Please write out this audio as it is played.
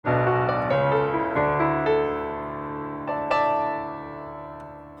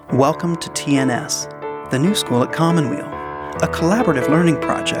Welcome to TNS, the new school at Commonweal, a collaborative learning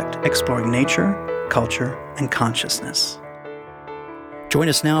project exploring nature, culture, and consciousness. Join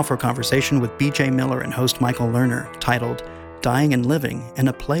us now for a conversation with B.J. Miller and host Michael Lerner, titled Dying and Living in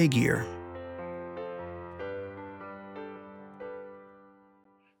a Plague Year.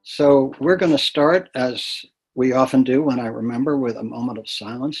 So we're going to start, as we often do when I remember, with a moment of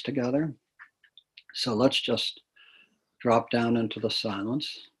silence together. So let's just drop down into the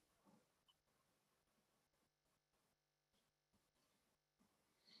silence.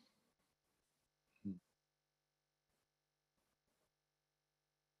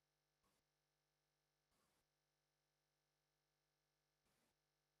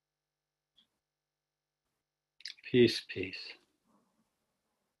 Peace, peace.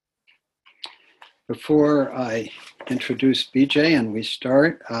 Before I introduce BJ and we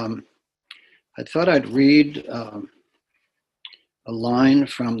start, I thought I'd read a line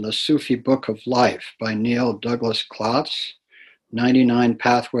from the Sufi Book of Life by Neil Douglas Klotz, 99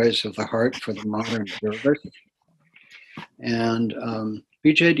 Pathways of the Heart for the Modern Dervish. And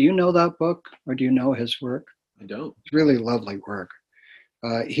BJ, do you know that book, or do you know his work? I don't. It's really lovely work.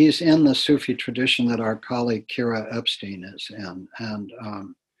 He's in the Sufi tradition that our colleague Kira Epstein is in, and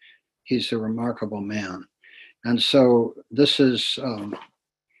he's a remarkable man. And so this is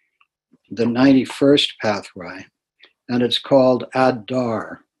the 91st pathway, and it's called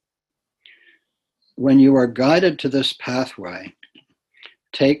Ad-Dar. When you are guided to this pathway,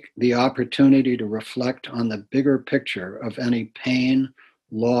 take the opportunity to reflect on the bigger picture of any pain,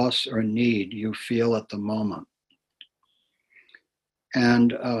 loss, or need you feel at the moment.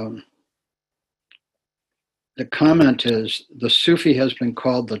 And the comment is, the Sufi has been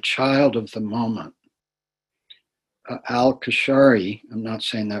called the child of the moment. Al-Kashari, I'm not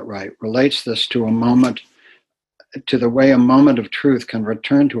saying that right, relates this to a moment, to the way a moment of truth can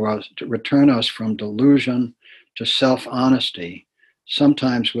return us from delusion to self-honesty,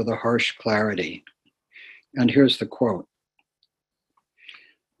 sometimes with a harsh clarity. And here's the quote.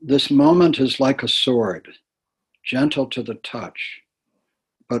 This moment is like a sword, gentle to the touch,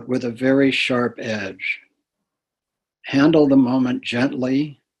 but with a very sharp edge. Handle the moment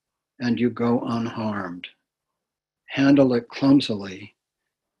gently, and you go unharmed. Handle it clumsily,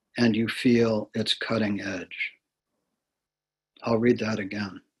 and you feel its cutting edge. I'll read that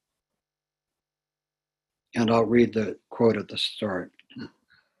again. And I'll read the quote at the start.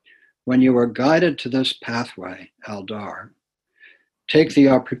 When you are guided to this pathway, Al-Dar, take the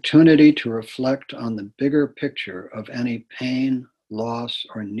opportunity to reflect on the bigger picture of any pain, loss,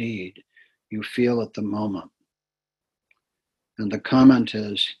 or need you feel at the moment. And the comment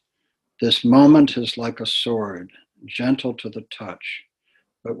is, this moment is like a sword, gentle to the touch,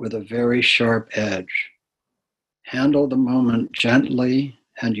 but with a very sharp edge. Handle the moment gently,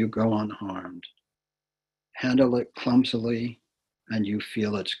 and you go unharmed. Handle it clumsily, and you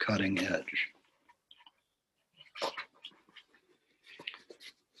feel its cutting edge.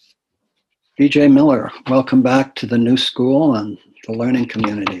 B.J. Miller, welcome back to the new school and the learning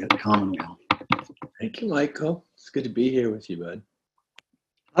community at Commonweal. Thank you, Michael. It's good to be here with you, bud.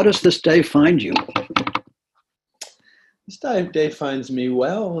 How does this day find you? This day finds me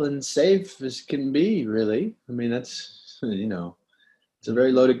well and safe as can be, really. I mean, that's, it's a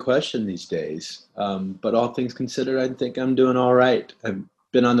very loaded question these days. But all things considered, I think I'm doing all right. I've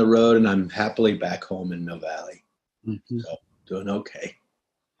been on the road and I'm happily back home in Mill Valley. Mm-hmm. So doing okay.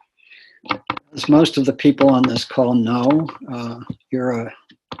 As most of the people on this call know, you're a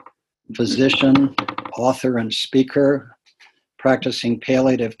physician, author, and speaker practicing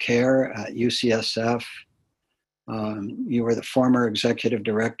palliative care at UCSF. You were the former executive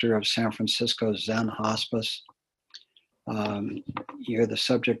director of San Francisco Zen Hospice. You're the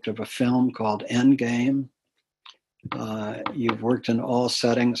subject of a film called Endgame. You've worked in all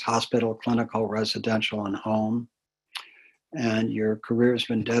settings, hospital, clinical, residential, and home. And your career has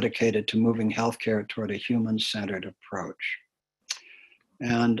been dedicated to moving healthcare toward a human-centered approach.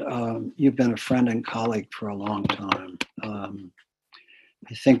 And you've been a friend and colleague for a long time.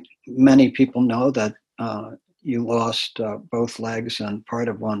 I think many people know that you lost both legs and part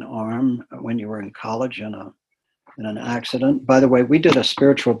of one arm when you were in college in an accident. By the way, we did a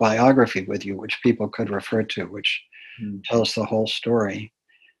spiritual biography with you, which people could refer to, which tells the whole story.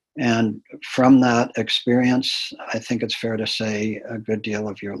 And from that experience, I think it's fair to say a good deal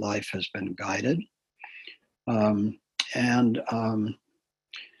of your life has been guided.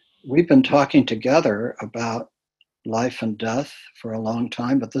 We've been talking together about life and death for a long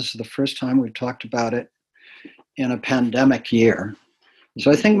time, but this is the first time we've talked about it in a pandemic year.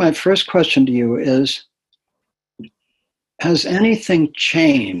 So I think my first question to you is, Has anything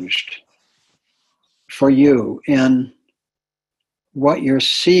changed for you in what you're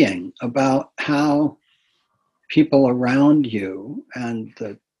seeing about how people around you and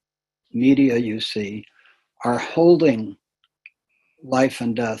the media you see are holding life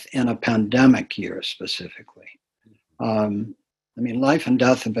and death in a pandemic year specifically? I mean, life and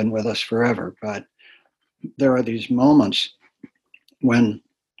death have been with us forever, but there are these moments when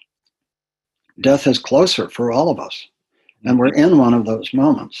death is closer for all of us. And we're in one of those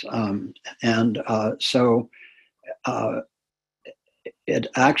moments. So it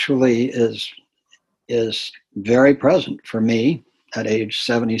actually is very present for me at age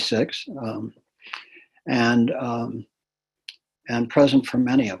 76, and present for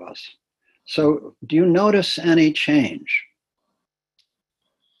many of us. So do you notice any change?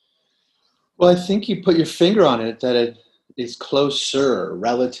 Well, I think you put your finger on it, that it is closer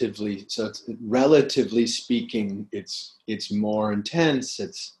relatively. So it's, relatively speaking, it's more intense.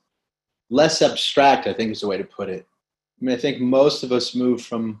 It's less abstract, I think is the way to put it. I mean, I think most of us move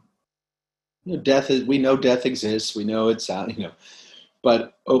from, death is, we know death exists. We know it's out,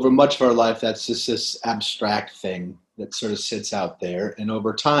 but over much of our life, that's just this abstract thing that sort of sits out there. And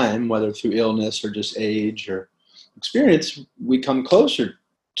over time, whether through illness or just age or experience, we come closer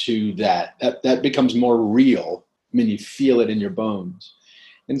to that. That becomes more real. I mean, you feel it in your bones.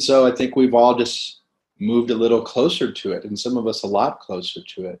 And so I think we've all just moved a little closer to it, and some of us a lot closer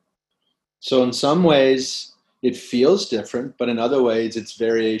to it. So in some ways, it feels different, but in other ways, it's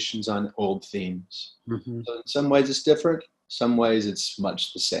variations on old themes. Mm-hmm. So in some ways, it's different. Some ways, it's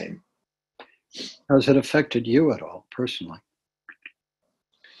much the same. Has it affected you at all, personally?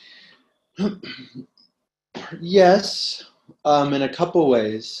 Yes, in a couple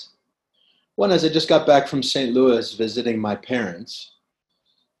ways. One is I just got back from St. Louis visiting my parents.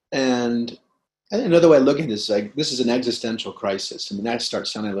 And another way of looking at this is like, this is an existential crisis. I mean, that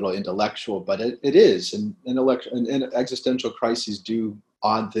starts sounding a little intellectual, but it is. And existential crises do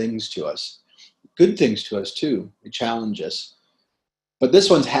odd things to us, good things to us too. They challenge us. But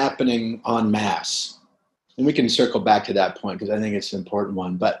this one's happening en masse. And we can circle back to that point because I think it's an important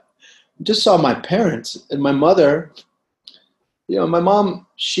one. But I just saw my parents and my mother. My mom,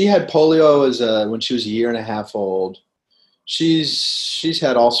 she had polio when she was a year and a half old. She's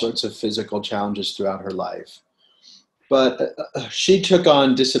had all sorts of physical challenges throughout her life. But she took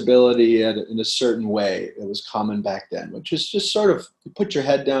on disability in a certain way that was common back then, which is just sort of, you put your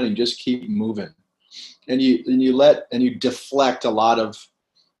head down and you just keep moving. And you deflect a lot of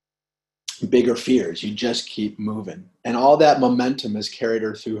bigger fears. You just keep moving. And all that momentum has carried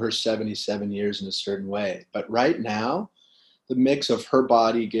her through her 77 years in a certain way. But right now, the mix of her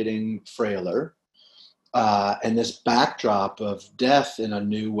body getting frailer and this backdrop of death in a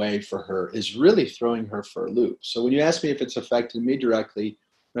new way for her is really throwing her for a loop. So when you ask me if it's affected me directly,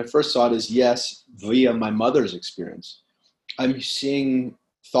 my first thought is yes, via my mother's experience. I'm seeing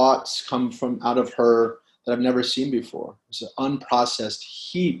thoughts come from out of her that I've never seen before. There's unprocessed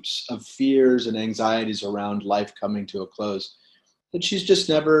heaps of fears and anxieties around life coming to a close that she's just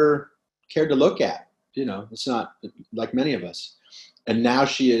never cared to look at. It's not like many of us. And now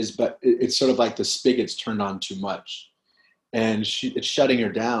she is, but it's sort of like the spigot's turned on too much. And it's shutting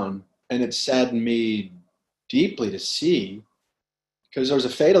her down. And it saddened me deeply to see, because there's a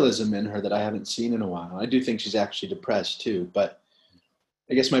fatalism in her that I haven't seen in a while. I do think she's actually depressed too. But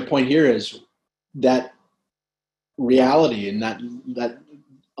I guess my point here is that reality and that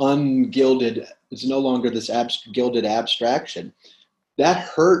ungilded, it's no longer this gilded abstraction. That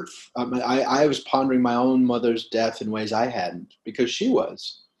hurt. I was pondering my own mother's death in ways I hadn't, because she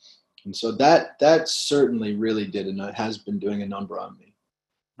was. And so that certainly really did, and has been doing a number on me.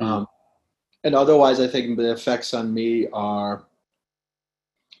 Mm-hmm. And otherwise, I think the effects on me are,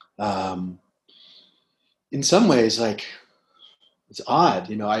 in some ways, like, it's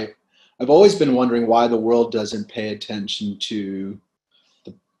odd. I've always been wondering why the world doesn't pay attention to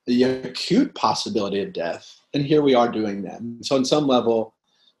the acute possibility of death. And here we are doing that. So on some level,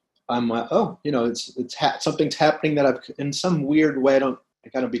 I'm like, something's happening that I've, in some weird way, I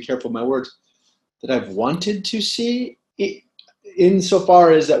gotta be careful with my words, that I've wanted to see,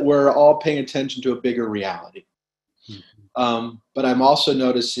 insofar as that we're all paying attention to a bigger reality. Mm-hmm. But I'm also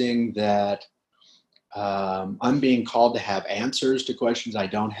noticing that I'm being called to have answers to questions I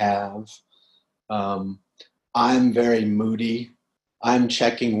don't have. I'm very moody. I'm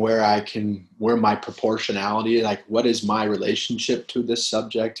checking where my proportionality, like what is my relationship to this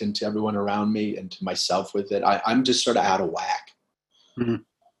subject and to everyone around me and to myself with it. I'm just sort of out of whack, mm-hmm.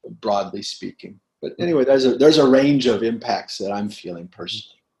 broadly speaking. But anyway, there's a range of impacts that I'm feeling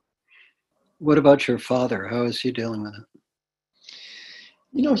personally. What about your father? How is he dealing with it?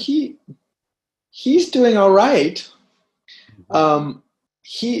 He's doing all right.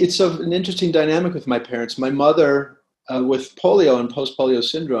 It's an interesting dynamic with my parents. My mother, with polio and post-polio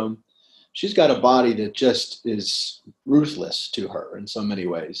syndrome, she's got a body that just is ruthless to her in so many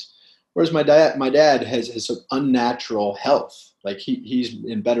ways. Whereas my dad has some unnatural health. Like he's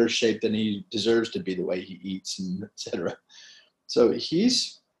in better shape than he deserves to be, the way he eats and etc. So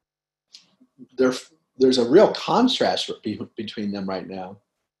there's a real contrast between them right now.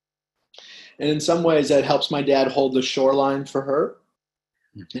 And in some ways that helps my dad hold the shoreline for her.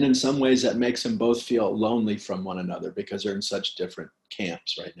 And in some ways that makes them both feel lonely from one another because they're in such different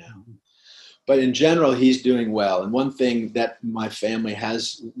camps right now. But in general, he's doing well. And one thing that my family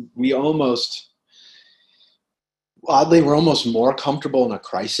has, we're almost more comfortable in a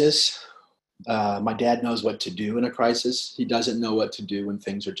crisis. My dad knows what to do in a crisis. He doesn't know what to do when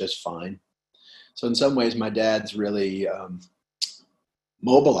things are just fine. So in some ways, my dad's really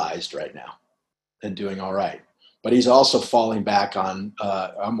mobilized right now and doing all right. But he's also falling back on,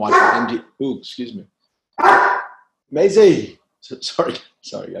 I'm watching him. Excuse me. Maisie. Sorry,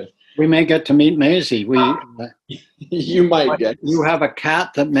 guys. We may get to meet Maisie. You might get. You have a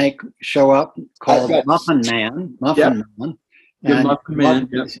cat that show up called Muffin Man. Man. And Muffin Man.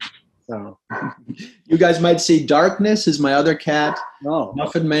 Yep. So you guys might see Darkness is my other cat. Oh.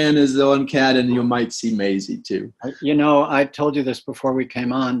 Muffin Man is the one cat, and you might see Maisie too. I told you this before we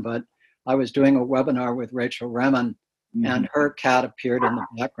came on, but I was doing a webinar with Rachel Remen, and her cat appeared in the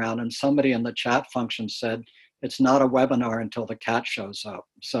background, and somebody in the chat function said, it's not a webinar until the cat shows up.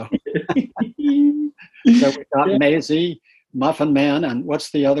 So, we got Maisie, Muffin Man, and what's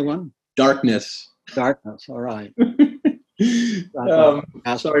the other one? Darkness. Darkness, all right.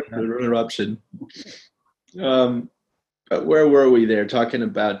 Sorry for the interruption. But where were we there? Talking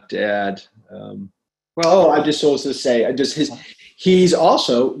about Dad. I just supposed to say,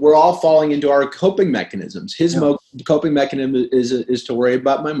 we're all falling into our coping mechanisms. His coping mechanism is to worry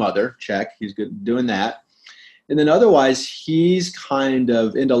about my mother. Check. He's good doing that. And then otherwise, he's kind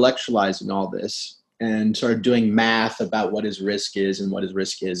of intellectualizing all this and sort of doing math about what his risk is and what his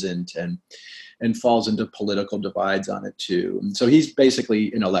risk isn't, and falls into political divides on it too. And so he's basically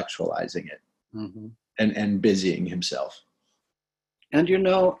intellectualizing it and busying himself. And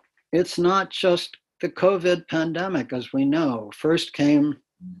it's not just the COVID pandemic, as we know. First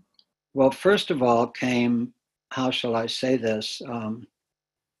of all came, how shall I say this,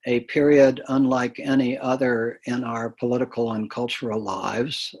 a period unlike any other in our political and cultural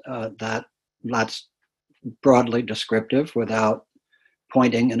lives. That's broadly descriptive without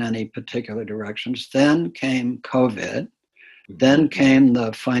pointing in any particular directions. Then came COVID. Then came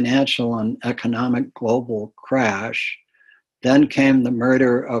the financial and economic global crash. Then came the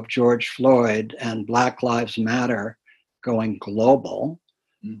murder of George Floyd and Black Lives Matter going global.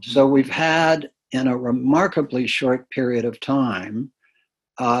 So we've had, in a remarkably short period of time,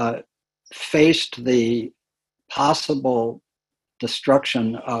 faced the possible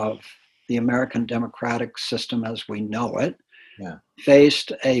destruction of the American democratic system as we know it,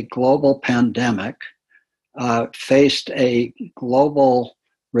 faced a global pandemic, faced a global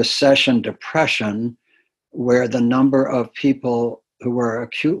recession, depression, where the number of people who are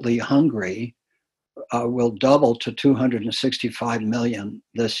acutely hungry will double to 265 million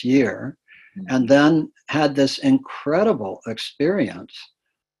this year, and then had this incredible experience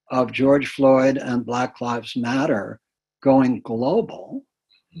of George Floyd and Black Lives Matter going global.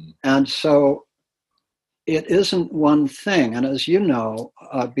 And so it isn't one thing. And as you know,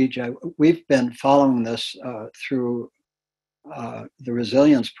 BJ, we've been following this through the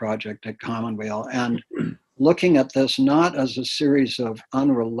Resilience Project at Commonweal, and looking at this not as a series of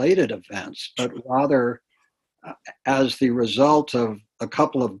unrelated events, but rather as the result of a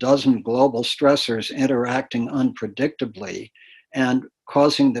couple of dozen global stressors interacting unpredictably and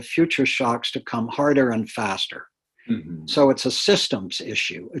causing the future shocks to come harder and faster. So it's a systems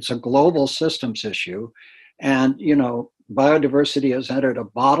issue. It's a global systems issue. And, biodiversity has entered a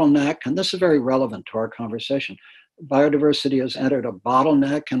bottleneck, and this is very relevant to our conversation. Biodiversity has entered a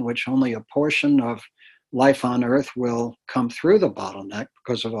bottleneck in which only a portion of life on Earth will come through the bottleneck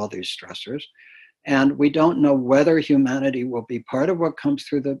because of all these stressors. And we don't know whether humanity will be part of what comes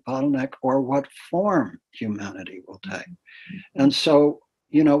through the bottleneck or what form humanity will take. And so,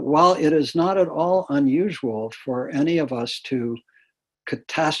 while it is not at all unusual for any of us to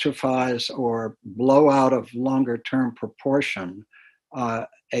catastrophize or blow out of longer term proportion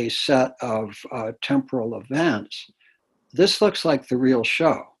a set of temporal events, this looks like the real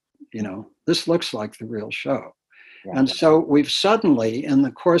show. This looks like the real show. Yeah. And so we've suddenly, in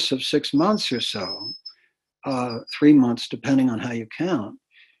the course of 6 months or so, 3 months, depending on how you count,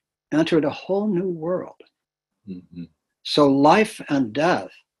 entered a whole new world. Mm-hmm. So life and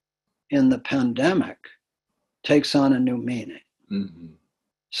death in the pandemic takes on a new meaning. Mm-hmm.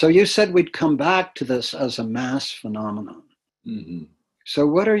 So you said we'd come back to this as a mass phenomenon. Mm-hmm. So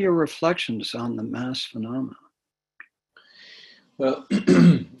what are your reflections on the mass phenomenon? Well,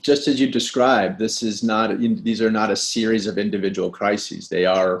 just as you described, these are not a series of individual crises. They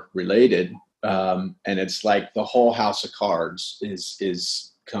are related, and it's like the whole house of cards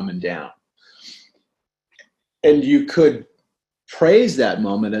is coming down. And you could praise that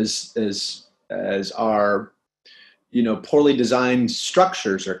moment as our poorly designed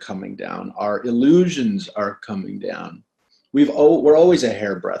structures are coming down, our illusions are coming down. We're always a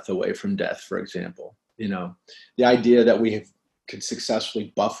hairbreadth away from death, for example. The idea that we could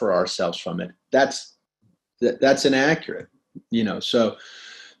successfully buffer ourselves from it, that's inaccurate. So,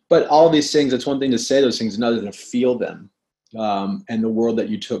 but all these things, it's one thing to say those things, another to feel them. And the world that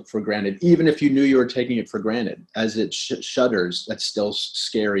you took for granted, even if you knew you were taking it for granted, as it shudders, that's still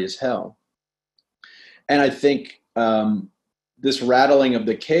scary as hell. And I think this rattling of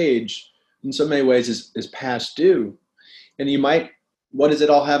the cage in so many ways is past due. And what does it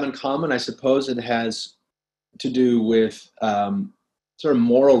all have in common? I suppose it has to do with sort of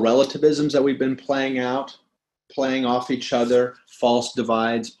moral relativisms that we've been playing off each other, false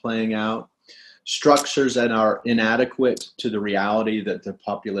divides playing out, structures that are inadequate to the reality that the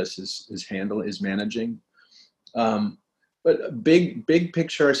populace is managing. But a big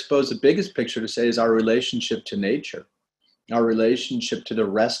picture, I suppose the biggest picture to say is our relationship to nature, our relationship to the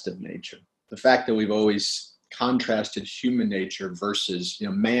rest of nature. The fact that we've always contrasted human nature versus,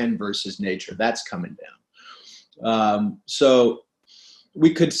 man versus nature, that's coming down. So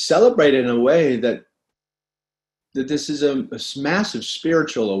we could celebrate it in a way that this is a massive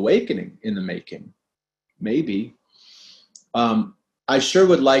spiritual awakening in the making, maybe. I sure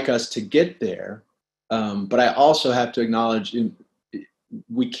would like us to get there. But I also have to acknowledge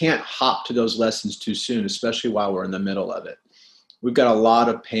we can't hop to those lessons too soon, especially while we're in the middle of it. We've got a lot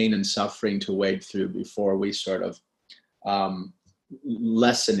of pain and suffering to wade through before we sort of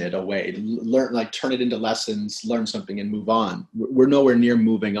lessen it away, turn it into lessons, learn something and move on. We're nowhere near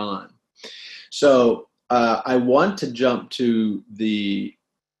moving on. So I want to jump to the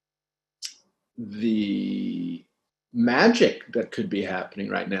magic that could be happening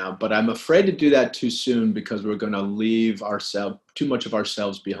right now, but I'm afraid to do that too soon because we're going to leave too much of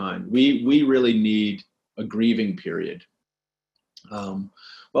ourselves behind. We really need a grieving period.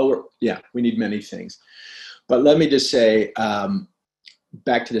 We need many things, but let me just say,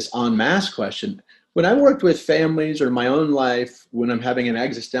 back to this en masse question. When I worked with families or in my own life, when I'm having an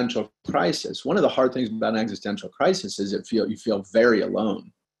existential crisis, one of the hard things about an existential crisis is you feel very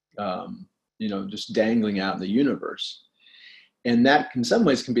alone. Just dangling out in the universe. And that in some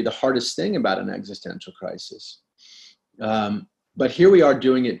ways can be the hardest thing about an existential crisis. But here we are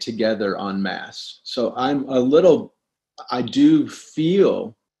doing it together en masse. So I do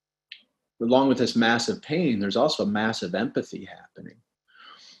feel, along with this massive pain, there's also massive empathy happening.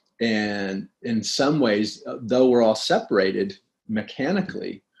 And in some ways, though we're all separated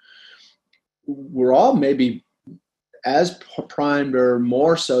mechanically, we're all maybe as primed or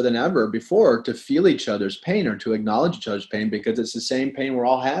more so than ever before to feel each other's pain or to acknowledge each other's pain, because it's the same pain we're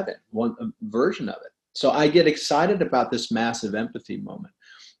all having, one version of it. So I get excited about this massive empathy moment,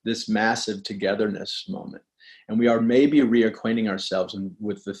 this massive togetherness moment. And we are maybe reacquainting ourselves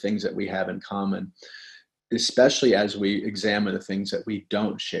with the things that we have in common, especially as we examine the things that we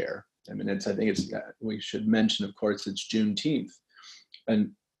don't share. We should mention, of course, it's Juneteenth.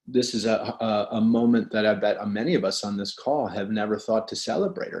 And this is a moment that I bet many of us on this call have never thought to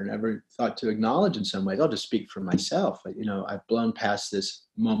celebrate or never thought to acknowledge in some ways. I'll just speak for myself. I've blown past this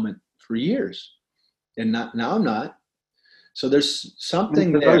moment for years, and now I'm not. So there's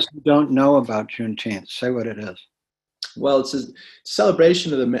something for there. those who don't know about Juneteenth, say what it is. Well, it's a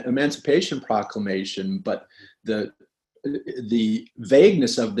celebration of the Emancipation Proclamation, but the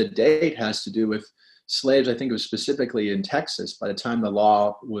vagueness of the date has to do with slaves. I think it was specifically in Texas. By the time the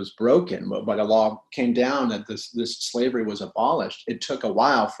law was broken, by the law came down that this slavery was abolished, it took a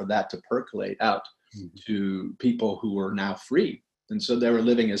while for that to percolate out to people who were now free. And so they were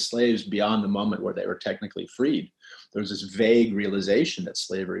living as slaves beyond the moment where they were technically freed. There was this vague realization that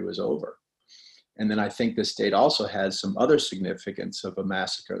slavery was over. And then I think the state also has some other significance of a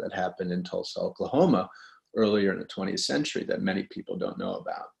massacre that happened in Tulsa, Oklahoma, earlier in the 20th century that many people don't know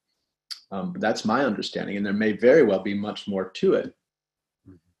about. But that's my understanding, and there may very well be much more to it.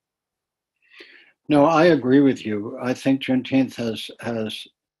 No, I agree with you. I think Juneteenth has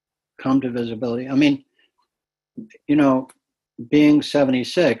come to visibility. I mean, being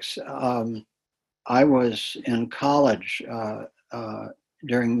 76, I was in college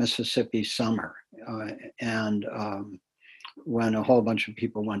during Mississippi summer, and when a whole bunch of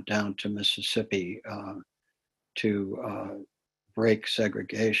people went down to Mississippi to break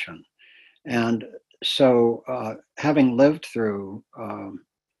segregation. And so, having lived through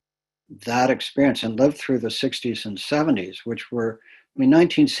that experience and lived through the 60s and 70s, which were,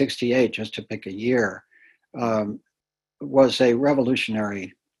 1968, just to pick a year, was a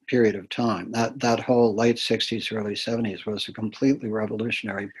revolutionary period of time. That whole late 60s, early 70s was a completely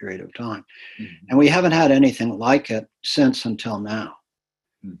revolutionary period of time. Mm-hmm. And we haven't had anything like it since until now.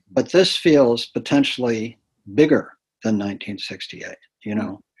 Mm-hmm. But this feels potentially bigger than 1968,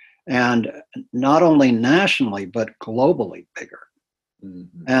 mm-hmm. And not only nationally, but globally bigger.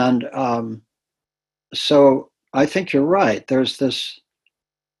 Mm-hmm. And so I think you're right. There's this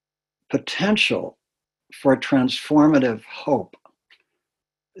potential for transformative hope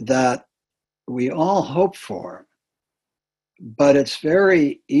that we all hope for, but it's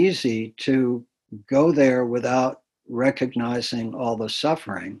very easy to go there without recognizing all the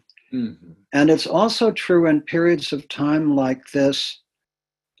suffering. Mm-hmm. And it's also true in periods of time like this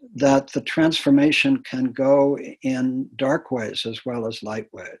that the transformation can go in dark ways as well as light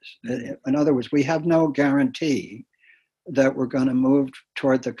ways. Mm-hmm. In other words, we have no guarantee that we're going to move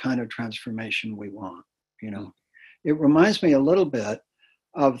toward the kind of transformation we want. It reminds me a little bit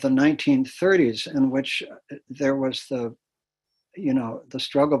of the 1930s, in which there was the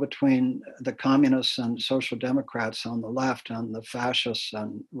struggle between the communists and social democrats on the left and the fascists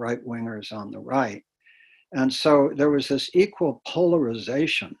and right-wingers on the right. And so there was this equal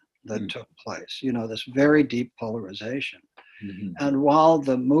polarization that took place, this very deep polarization. Mm-hmm. And while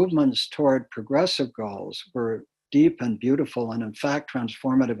the movements toward progressive goals were deep and beautiful and in fact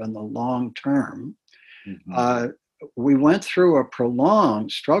transformative in the long term, mm-hmm. We went through a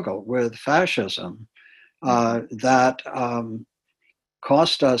prolonged struggle with fascism that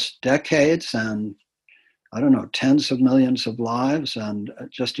cost us decades and, tens of millions of lives and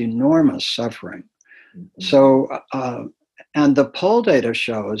just enormous suffering. Mm-hmm. So, and the poll data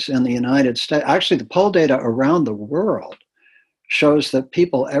shows in the United States, actually the poll data around the world shows that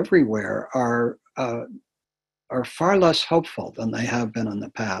people everywhere are far less hopeful than they have been in the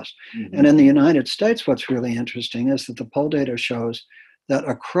past. Mm-hmm. And in the United States, what's really interesting is that the poll data shows that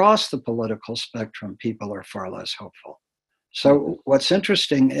across the political spectrum, people are far less hopeful. So what's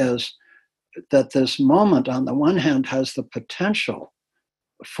interesting is that this moment, on the one hand, has the potential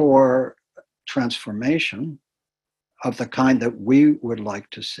for transformation of the kind that we would like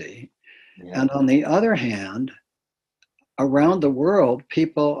to see. Yeah. And on the other hand, around the world,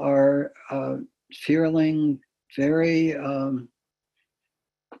 people are feeling very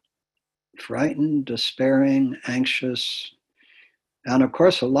frightened, despairing, anxious. And of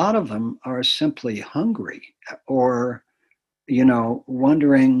course, a lot of them are simply hungry or,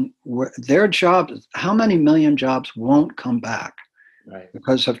 wondering their jobs, how many million jobs won't come back, right,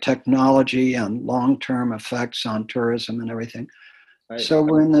 because of technology and long-term effects on tourism and everything. Right. So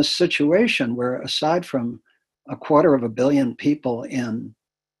we're in this situation where, aside from 250 million people in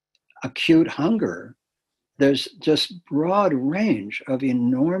acute hunger, there's just broad range of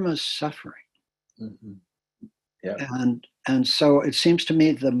enormous suffering. Mm-hmm. Yeah. And so it seems to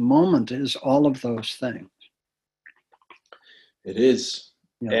me the moment is all of those things. It is.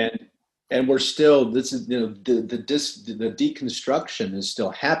 Yeah. And we're still, this is, the deconstruction is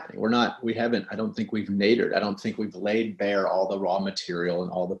still happening. I don't think we've nadered. I don't think we've laid bare all the raw material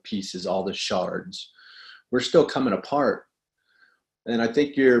and all the pieces, all the shards. We're still coming apart. And I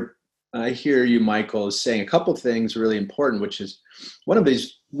think I hear you, Michael, is saying a couple of things really important, which is one of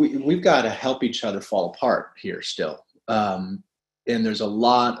these, we've got to help each other fall apart here still. And there's a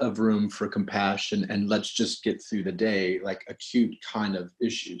lot of room for compassion and let's just get through the day, like acute kind of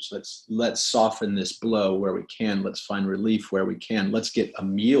issues. Let's soften this blow where we can. Let's find relief where we can. Let's get a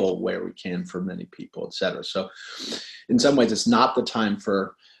meal where we can for many people, et cetera. So in some ways, it's not the time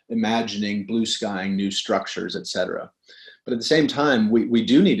for imagining blue skying new structures, et cetera. But at the same time, we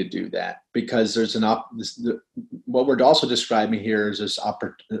do need to do that because there's what we're also describing here is the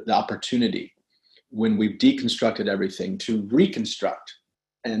opportunity when we've deconstructed everything to reconstruct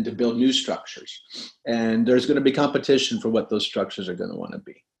and to build new structures. And there's going to be competition for what those structures are going to want to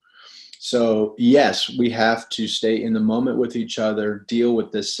be. So yes, we have to stay in the moment with each other, deal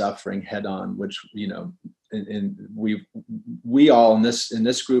with this suffering head on, which, and we all in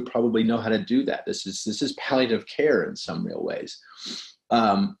this group probably know how to do that. This is palliative care in some real ways.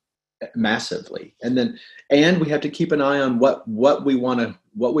 massively. And we have to keep an eye on what we want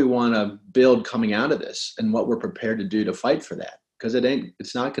to build coming out of this, and what we're prepared to do to fight for that. Because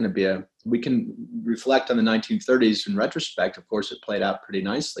it's not going to be we can reflect on the 1930s in retrospect. Of course, it played out pretty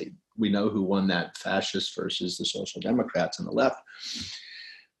nicely. We know who won that, fascists versus the Social Democrats on the left.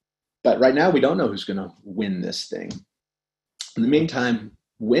 But right now, we don't know who's going to win this thing. In the meantime,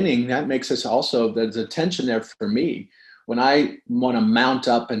 winning, that makes us also, there's a tension there for me. When I want to mount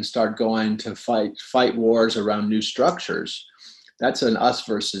up and start going to fight wars around new structures, that's an us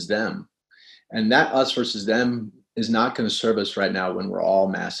versus them. And that us versus them is not going to serve us right now when we're all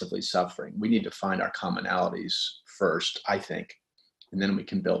massively suffering. We need to find our commonalities first, I think, and then we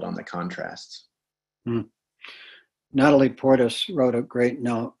can build on the contrasts. Natalie Portis wrote a great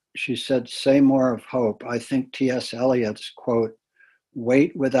note. She said, "Say more of hope. I think T.S. Eliot's quote,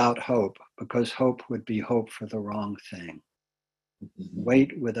 'Wait without hope, because hope would be hope for the wrong thing.'"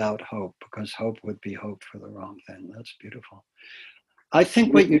 Wait without hope, because hope would be hope for the wrong thing. That's beautiful. I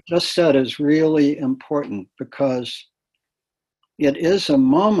think what you just said is really important, because it is a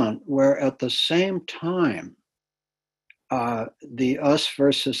moment where at the same time, the us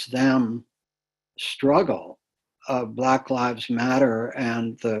versus them struggle of Black Lives Matter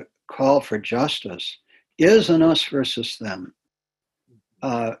and the call for justice is an us versus them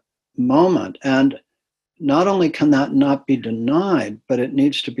moment. And not only can that not be denied, but it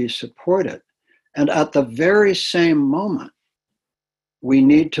needs to be supported. And at the very same moment, we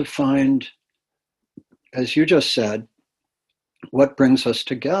need to find, as you just said, what brings us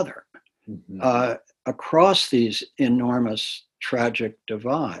together across these enormous tragic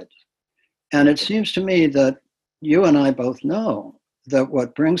divides. And it seems to me that you and I both know that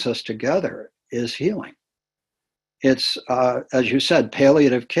what brings us together is healing. It's, as you said,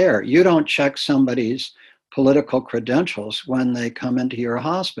 palliative care. You don't check somebody's political credentials when they come into your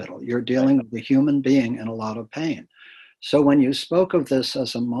hospital. You're dealing with a human being in a lot of pain. So when you spoke of this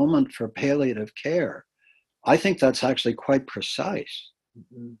as a moment for palliative care, I think that's actually quite precise.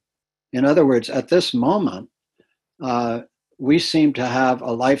 In other words, at this moment, we seem to have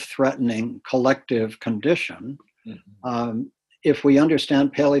a life-threatening collective condition. If we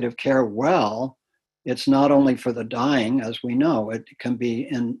understand palliative care well, it's not only for the dying, as we know, it can be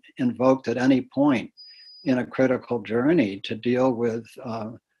invoked at any point in a critical journey to deal with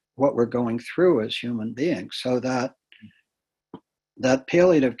what we're going through as human beings. So that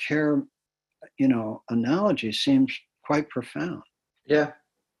palliative care, analogy seems quite profound. Yeah,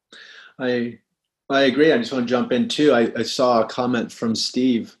 I agree. I just want to jump in too. I saw a comment from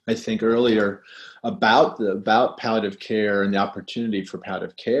Steve, I think earlier, about palliative care and the opportunity for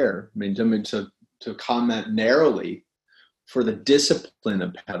palliative care. I mean, to comment narrowly for the discipline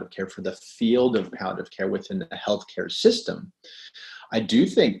of palliative care, for the field of palliative care within the healthcare system. I do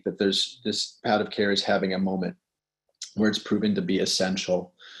think that this palliative care is having a moment where it's proven to be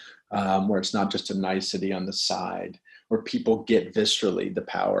essential, where it's not just a nicety on the side, where people get viscerally the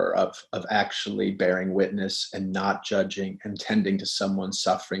power of actually bearing witness and not judging and tending to someone's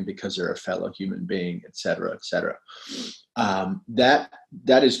suffering because they're a fellow human being, et cetera, et cetera.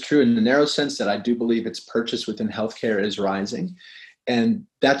 That is true in the narrow sense that I do believe its purchase within healthcare is rising. And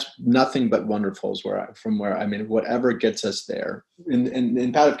that's nothing but wonderful whatever gets us there.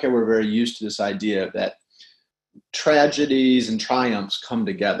 In palliative care, we're very used to this idea that tragedies and triumphs come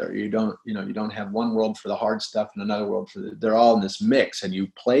together. You don't have one world for the hard stuff and another world they're all in this mix, and you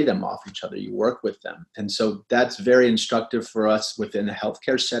play them off each other, you work with them. And so that's very instructive for us within the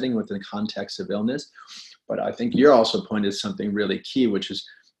healthcare setting, within the context of illness. But I think you're also pointed to something really key, which is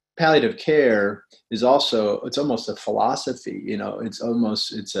palliative care is also, it's almost a philosophy, it's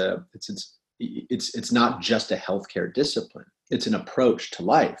not just a healthcare discipline. It's an approach to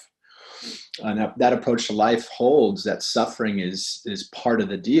life. And that approach to life holds that suffering is part of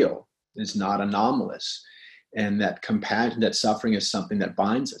the deal, is not anomalous. And that compassion, that suffering is something that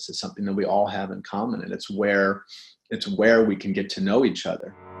binds us. It's something that we all have in common. And it's where we can get to know each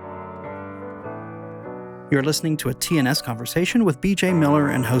other. You're listening to a TNS conversation with BJ Miller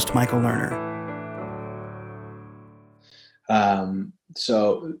and host Michael Lerner.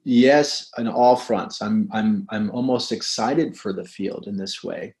 So yes, on all fronts, I'm almost excited for the field in this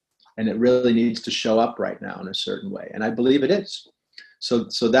way. And it really needs to show up right now in a certain way. And I believe it is. So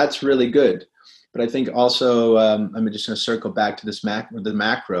that's really good. But I think also, I'm just going to circle back to the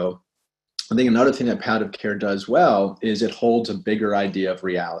macro. I think another thing that palliative care does well is it holds a bigger idea of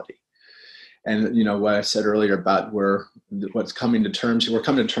reality. And what I said earlier about we're coming to terms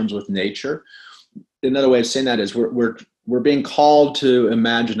with nature. Another way of saying that is we're being called to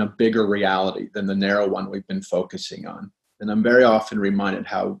imagine a bigger reality than the narrow one we've been focusing on. And I'm very often reminded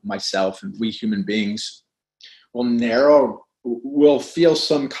how myself and we human beings will feel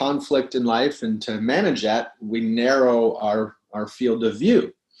some conflict in life, and to manage that, we narrow our field of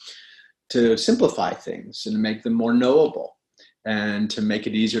view to simplify things and make them more knowable and to make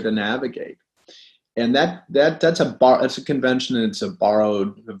it easier to navigate. And that's a convention, and it's a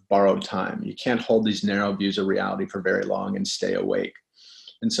borrowed time. You can't hold these narrow views of reality for very long and stay awake.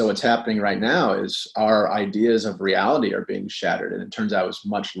 And so what's happening right now is our ideas of reality are being shattered, and it turns out it's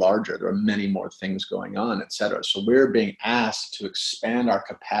much larger. There are many more things going on, et cetera. So we're being asked to expand our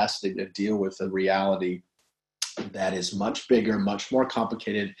capacity to deal with a reality that is much bigger, much more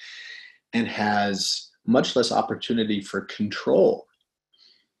complicated, and has much less opportunity for control.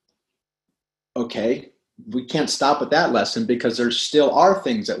 Okay, we can't stop at that lesson, because there still are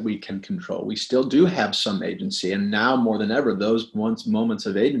things that we can control. We still do have some agency, and now more than ever, those moments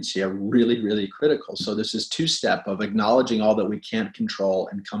of agency are really, really critical. So this is two-step of acknowledging all that we can't control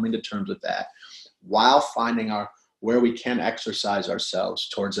and coming to terms with that, while finding where we can exercise ourselves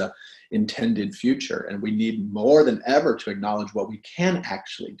towards a intended future. And we need more than ever to acknowledge what we can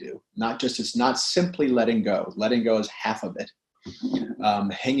actually do. It's not simply letting go. Letting go is half of it.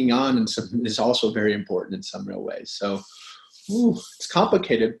 Hanging on is also very important in some real ways. So it's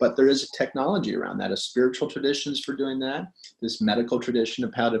complicated, but there is a technology around that, a spiritual traditions for doing that, this medical tradition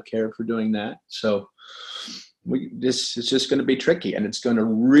of palliative care for doing that. So this is just going to be tricky, and it's going to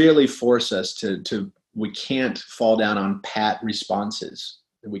really force us to we can't fall down on pat responses.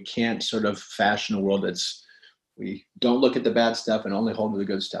 We can't sort of fashion a world we don't look at the bad stuff and only hold to the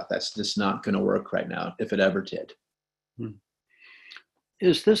good stuff. That's just not going to work right now, if it ever did.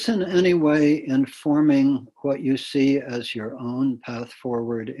 Is this in any way informing what you see as your own path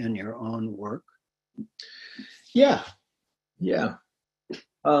forward in your own work? Yeah.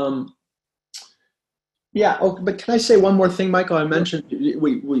 Oh, but can I say one more thing, Michael? I mentioned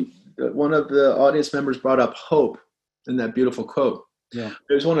one of the audience members brought up hope in that beautiful quote. Yeah.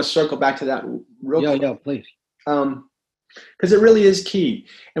 I just want to circle back to that real quick. Yeah, please. Because it really is key.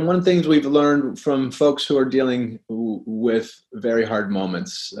 And one of the things we've learned from folks who are dealing with very hard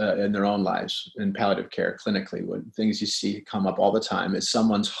moments in their own lives in palliative care clinically, when things you see come up all the time, is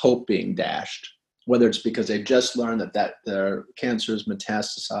someone's hope being dashed, whether it's because they've just learned that their cancer is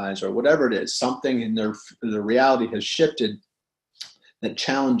metastasized or whatever it is, something in their reality has shifted that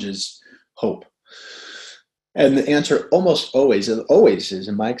challenges hope. And the answer almost always is,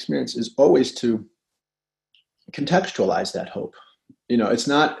 in my experience, is always to contextualize that hope. It's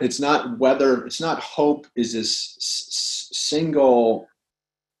not hope is this single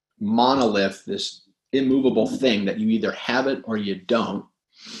monolith, this immovable thing that you either have it or you don't.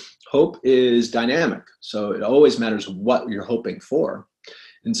 Hope is dynamic, so it always matters what you're hoping for.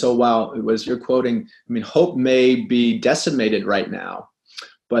 And so while it was you're quoting, hope may be decimated right now,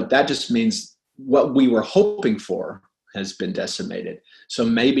 but that just means what we were hoping for has been decimated. So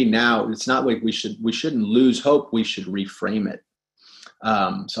maybe now it's not like we shouldn't lose hope. We should reframe it.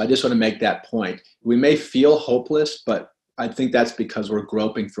 So I just want to make that point. We may feel hopeless, but I think that's because we're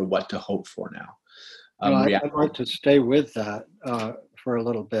groping for what to hope for now. I'd like to stay with that for a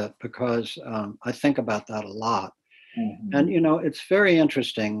little bit, because I think about that a lot. Mm-hmm. And, it's very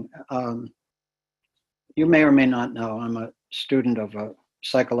interesting. You may or may not know, I'm a student of a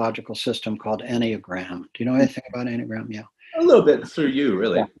psychological system called Enneagram. Do you know anything about Enneagram? Yeah. A little bit through you,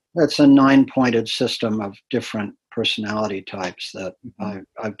 really. Yeah. It's a 9-pointed system of different personality types that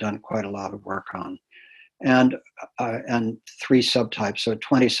I've done quite a lot of work on. And 3 subtypes, so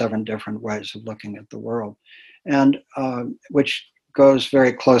 27 different ways of looking at the world. And which goes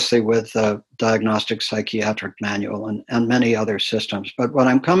very closely with the Diagnostic Psychiatric Manual and many other systems. But what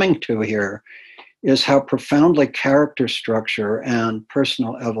I'm coming to here is how profoundly character structure and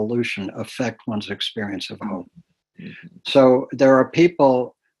personal evolution affect one's experience of hope. Mm-hmm. So there are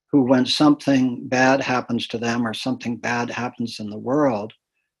people who, when something bad happens to them or something bad happens in the world,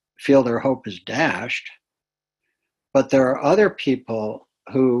 feel their hope is dashed. But there are other people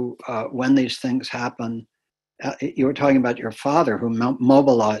who, when these things happen, you were talking about your father who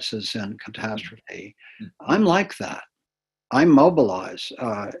mobilizes in catastrophe. Mm-hmm. I'm like that. I mobilize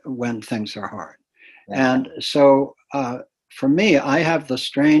when things are hard. And so for me, I have the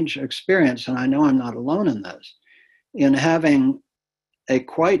strange experience, and I know I'm not alone in this, in having a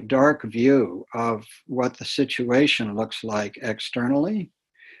quite dark view of what the situation looks like externally,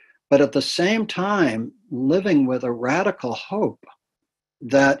 but at the same time, living with a radical hope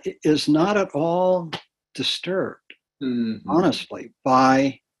that is not at all disturbed, honestly,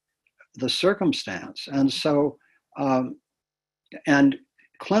 by the circumstance. And so, and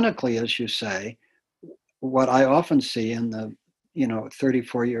clinically, as you say, what I often see in the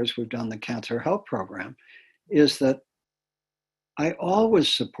 34 years we've done the Cancer Help Program is that I always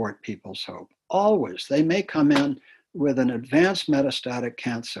support people's hope. Always. They may come in with an advanced metastatic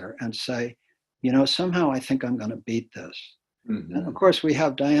cancer and say, somehow I think I'm going to beat this. Mm-hmm. And of course, we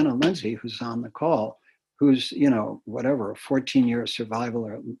have Diana Lindsay, who's on the call, who's, whatever, 14-year survival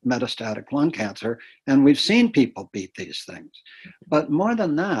or metastatic lung cancer. And we've seen people beat these things. But more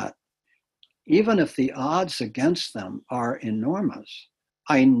than that, even if the odds against them are enormous,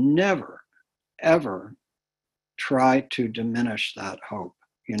 I never, ever try to diminish that hope.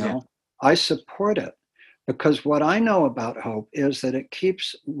 Yeah. I support it because what I know about hope is that it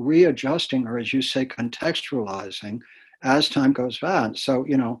keeps readjusting, or as you say, contextualizing as time goes by. So,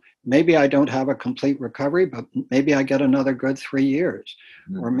 maybe I don't have a complete recovery, but maybe I get another good 3 years,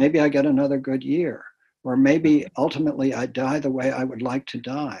 or maybe I get another good year, or maybe ultimately I die the way I would like to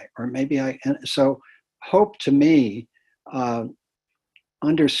die, or maybe so hope to me,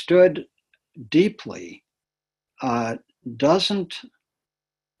 understood deeply, doesn't,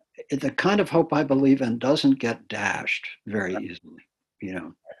 the kind of hope I believe in doesn't get dashed very easily.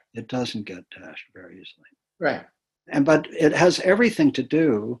 It doesn't get dashed very easily. Right. But it has everything to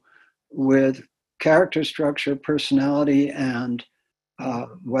do with character structure, personality, and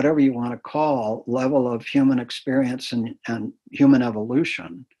whatever you want to call level of human experience and human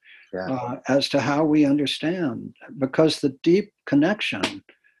evolution, as to how we understand. Because the deep connection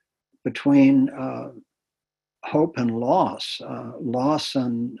between hope and loss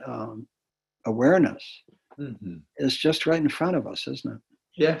and awareness is just right in front of us, isn't it?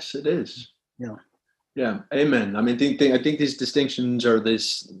 Yes, it is. Yeah. Yeah. Amen. I mean, I think these distinctions or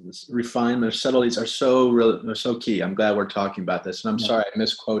this refinement, subtleties are so key. I'm glad we're talking about this. And I'm sorry I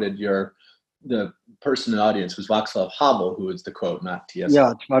misquoted the person in the audience was Václav Havel, who is the quote, not T.S.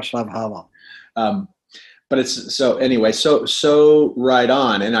 Yeah, it's Václav Havel. But it's so anyway, so right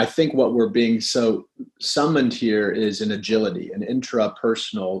on. And I think what we're being so summoned here is an agility, an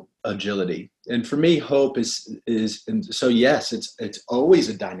intrapersonal agility. And for me, hope is and so yes, it's always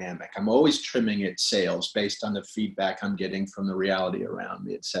a dynamic. I'm always trimming its sails based on the feedback I'm getting from the reality around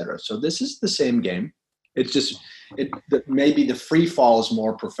me, et cetera. So this is the same game. It's just maybe the free fall is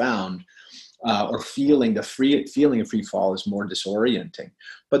more profound. Or feeling of free fall is more disorienting,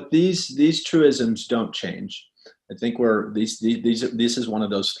 but these truisms don't change. I think this is one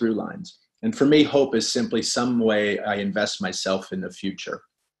of those through lines. And for me, hope is simply some way I invest myself in the future.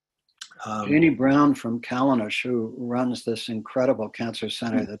 Jeannie Brown from Callanish, who runs this incredible cancer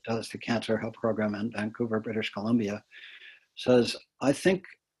center that does the Cancer Help Program in Vancouver, British Columbia, says, I think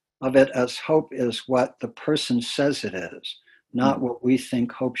of it as hope is what the person says it is, not what we think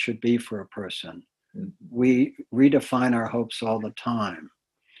hope should be for a person. We redefine our hopes all the time.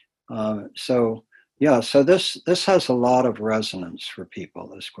 So this has a lot of resonance for people,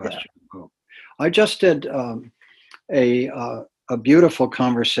 this question of hope. I just did a beautiful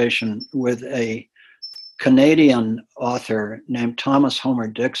conversation with a Canadian author named Thomas Homer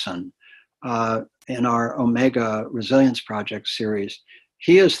Dixon in our Omega Resilience Project series.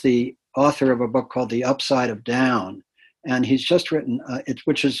 He is the author of a book called The Upside of Down, and he's just written,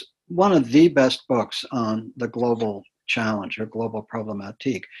 which is one of the best books on the global challenge or global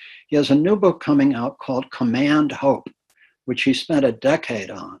problematique. He has a new book coming out called Command Hope, which he spent a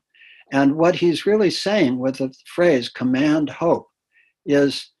decade on. And what he's really saying with the phrase command hope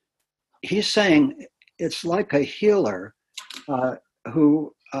is he's saying it's like a healer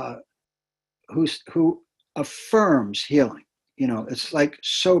who affirms healing. It's like,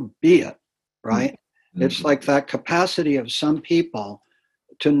 so be it, right? Mm-hmm. It's like that capacity of some people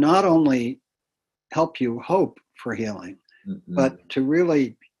to not only help you hope for healing, but to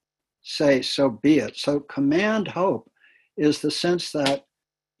really say, so be it. So command hope is the sense that,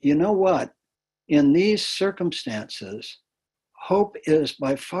 you know what, in these circumstances, hope is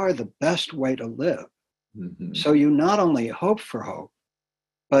by far the best way to live. Mm-hmm. So you not only hope for hope,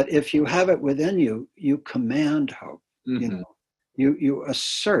 but if you have it within you, you command hope. Mm-hmm. You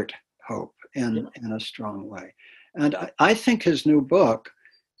assert hope in a strong way. And I think his new book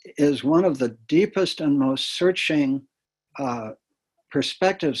is one of the deepest and most searching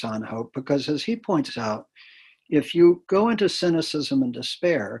perspectives on hope, because as he points out, if you go into cynicism and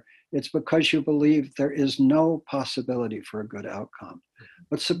despair, it's because you believe there is no possibility for a good outcome.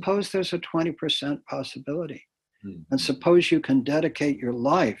 But suppose there's a 20% possibility. Mm-hmm. And suppose you can dedicate your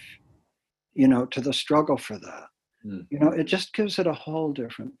life, to the struggle for that. Mm-hmm. It just gives it a whole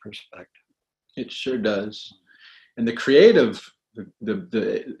different perspective. It sure does. And the creative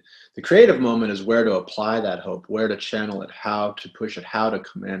moment is where to apply that hope, where to channel it, how to push it, how to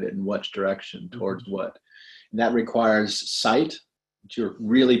command it, in which direction, towards what. That requires sight. You're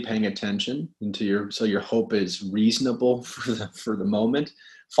really paying attention so your hope is reasonable for the moment.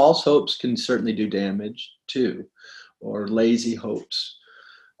 False hopes can certainly do damage too, or lazy hopes.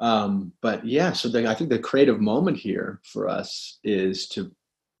 But yeah, so I think the creative moment here for us is to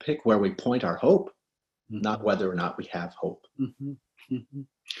pick where we point our hope, not whether or not we have hope. Mm-hmm. Mm-hmm.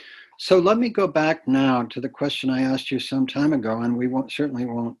 So let me go back now to the question I asked you some time ago, and we certainly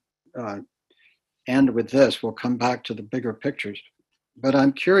won't end with this. We'll come back to the bigger pictures. But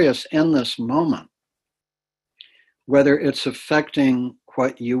I'm curious in this moment, whether it's affecting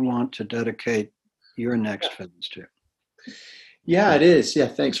what you want to dedicate your next films to. Yeah, it is. Yeah,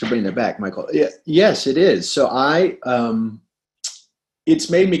 thanks for bringing that back, Michael. Yeah, yes, it is. So it's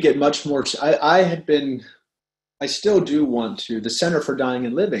made me get much more. I still do want to. The Center for Dying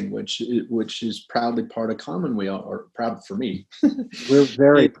and Living, which is proudly part of Commonweal, or proud for me. We're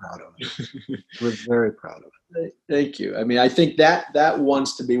very proud of it. We're very proud of it. Thank you. I mean, I think that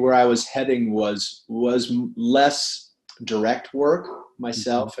wants to be where I was heading was less direct work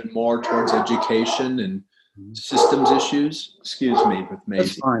myself and more towards education and systems issues. Excuse me, with Maisie.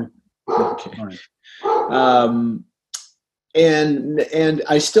 That's fine. Okay. Fine. And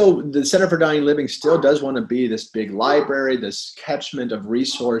I still, the Center for Dying and Living still does want to be this big library, this catchment of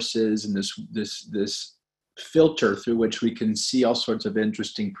resources, and this filter through which we can see all sorts of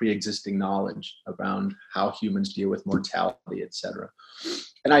interesting pre-existing knowledge around how humans deal with mortality, et cetera.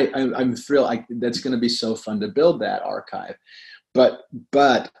 And I'm thrilled. That's going to be so fun to build that archive. But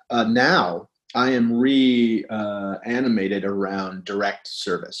now I am animated around direct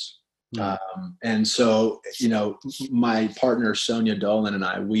service. And so, my partner, Sonia Dolan, and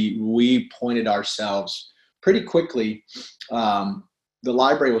I, we pointed ourselves pretty quickly. The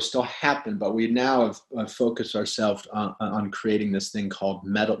library will still happen, but we now have focused ourselves on creating this thing called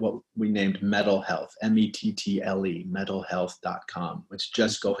what we named Mettle Health, METTLE, mettlehealth.com, which is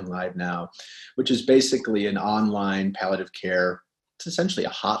just going live now, which is basically an online palliative care. It's essentially a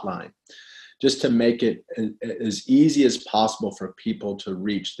hotline, just to make it as easy as possible for people to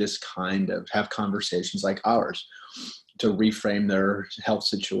reach this have conversations like ours, to reframe their health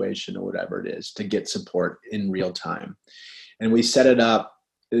situation or whatever it is, to get support in real time. And we set it up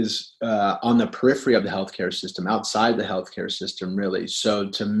as on the periphery of the healthcare system, outside the healthcare system, really. So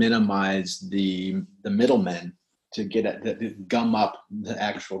to minimize the middlemen, to gum up the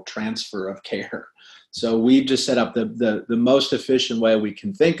actual transfer of care. So we just set up the most efficient way we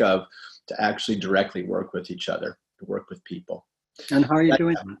can think of to actually directly work with each other, to work with people. And how are you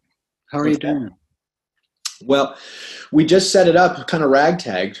doing that? How are you doing that? Well, we just set it up kind of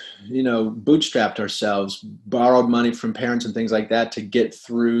ragtagged, bootstrapped ourselves, borrowed money from parents and things like that to get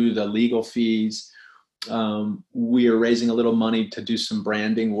through the legal fees. We are raising a little money to do some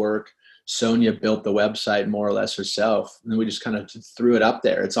branding work. Sonia built the website more or less herself, and we just kind of threw it up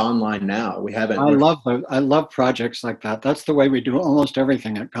there. It's online now. I love projects like that. That's the way we do almost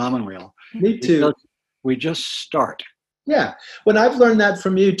everything at Commonweal. Me too. We just start. Yeah. When I've learned that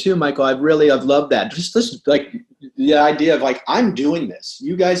from you too, Michael, I've loved that. Just listen, like the idea of I'm doing this.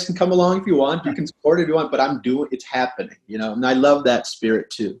 You guys can come along if you want. You can support it if you want, but it's happening, and I love that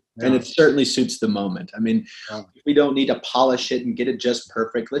spirit too. Yeah. And it certainly suits the moment. I mean, we don't need to polish it and get it just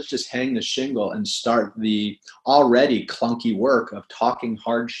perfect. Let's just hang the shingle and start the already clunky work of talking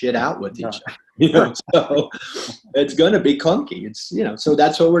hard shit out with each other. So it's going to be clunky. It's, so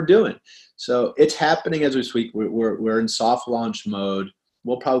that's what we're doing. So it's happening as we speak. We're in soft launch mode.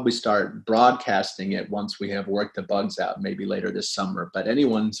 We'll probably start broadcasting it once we have worked the bugs out, maybe later this summer. But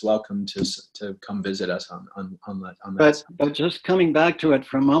anyone's welcome to come visit us on that. But just coming back to it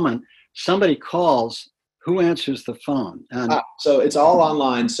for a moment, somebody calls. Who answers the phone? So it's all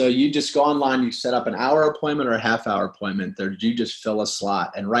online. So you just go online. You set up an hour appointment or a half-hour appointment. You just fill a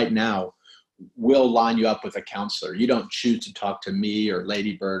slot. And right now, we'll line you up with a counselor. You don't choose to talk to me or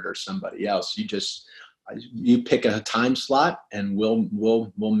Lady Bird or somebody else. You pick a time slot, and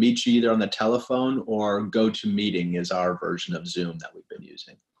we'll meet you either on the telephone or GoToMeeting is our version of Zoom that we've been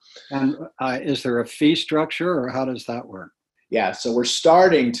using. And is there a fee structure, or how does that work? Yeah, so we're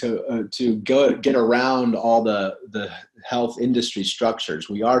starting to get around all the health industry structures.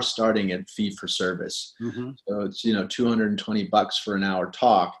 We are starting at fee for service. Mm-hmm. So it's $220 for an hour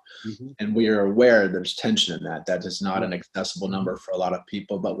talk, and we are aware there's tension in that. That is not an accessible number for a lot of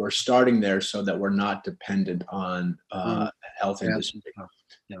people, but we're starting there so that we're not dependent on health industry.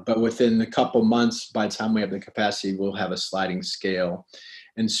 Yeah. But within a couple months, by the time we have the capacity, we'll have a sliding scale.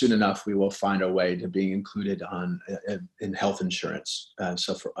 And soon enough, we will find a way to be included in health insurance.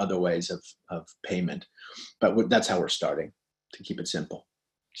 So for other ways of payment, but that's how we're starting, to keep it simple.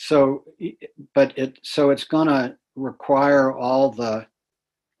 So, so it's going to require all the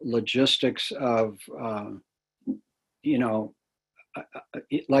logistics of, you know,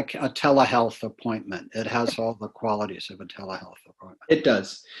 like a telehealth appointment. It has all the qualities of a telehealth appointment. It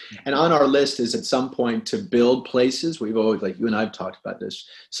does. And on our list is at some point to build places. We've always, like you and I have talked about this.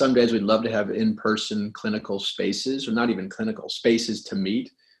 Some days we'd love to have in-person clinical spaces, or not even clinical spaces to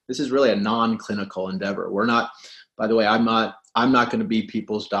meet. This is really a non-clinical endeavor. We're not, by the way, I'm not going to be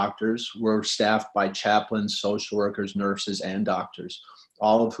people's doctors. We're staffed by chaplains, social workers, nurses, and doctors,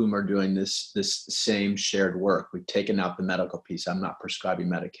 all of whom are doing this same shared work. We've taken out the medical piece. I'm not prescribing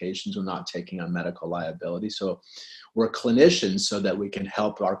medications. We're not taking on medical liability. So we're clinicians so that we can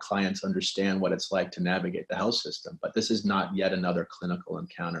help our clients understand what it's like to navigate the health system. But this is not yet another clinical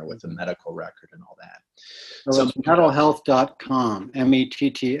encounter with a medical record and all that. So it's mettle.health.com,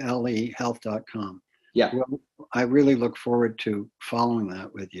 METTLE health.com. Yeah. Well, I really look forward to following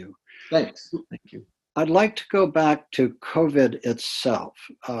that with you. Thanks. Thank you. I'd like to go back to COVID itself.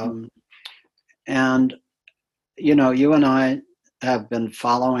 And, you know, you and I have been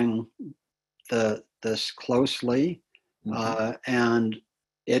following this closely, and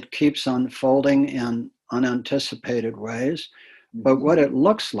it keeps unfolding in unanticipated ways. But what it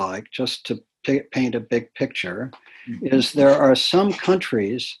looks like, just to paint a big picture, is there are some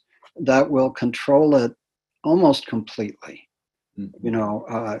countries that will control it almost completely. You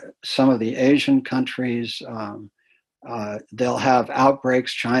know, some of the Asian countries, they'll have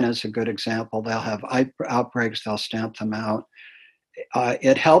outbreaks. China's a good example. They'll have outbreaks, they'll stamp them out.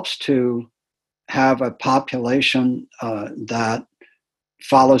 It helps to have a population that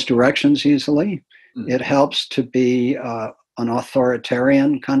follows directions easily. It helps to be an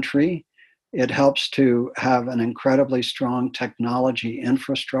authoritarian country. It helps to have an incredibly strong technology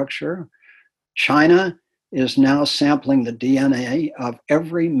infrastructure. China is now sampling the DNA of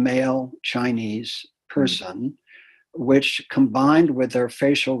every male Chinese person, which, combined with their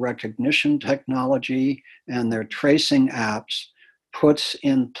facial recognition technology and their tracing apps, puts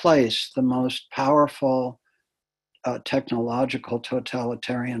in place the most powerful technological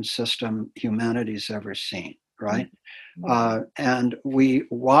totalitarian system humanity's ever seen, right? And we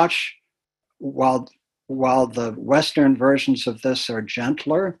watch while the Western versions of this are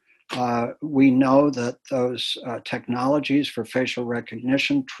gentler. We know that those technologies for facial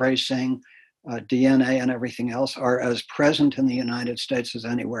recognition, tracing, DNA, and everything else are as present in the United States as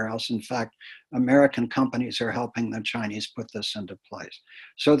anywhere else. In fact, American companies are helping the Chinese put this into place.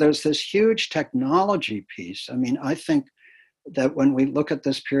 So there's this huge technology piece. I mean, I think that when we look at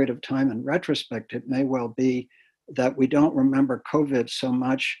this period of time in retrospect, it may well be that we don't remember COVID so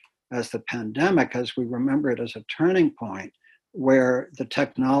much as the pandemic as we remember it as a turning point where the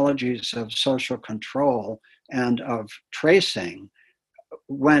technologies of social control and of tracing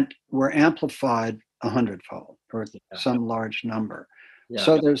were amplified 100-fold or some large number.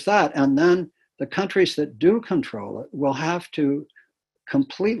 So there's that. And then the countries that do control it will have to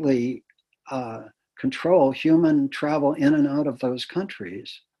completely control human travel in and out of those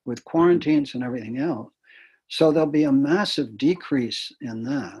countries with quarantines and everything else. So there'll be a massive decrease in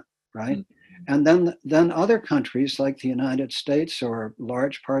that, right? And then other countries like the United States or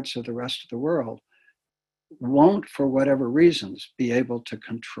large parts of the rest of the world won't, for whatever reasons, be able to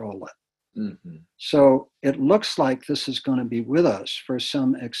control it. So it looks like this is going to be with us for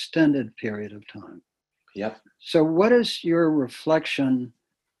some extended period of time. Yep. So what is your reflection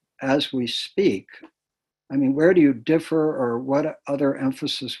as we speak? I mean, where do you differ, or what other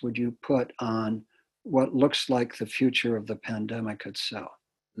emphasis would you put on what looks like the future of the pandemic itself?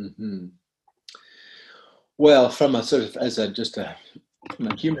 Well, from a sort of from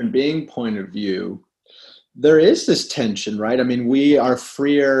a human being point of view, there is this tension, right? I mean, we're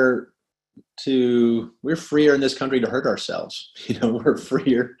freer in this country to hurt ourselves. You know, we're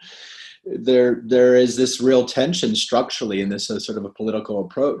freer. There is this real tension structurally in this sort of a political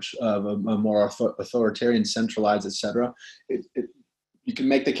approach of a more authoritarian, centralized, et cetera. You can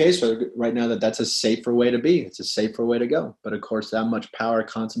make the case right now that that's a safer way to be. It's a safer way to go. But of course, that much power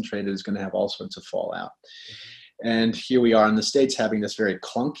concentrated is going to have all sorts of fallout. And here we are in the States having this very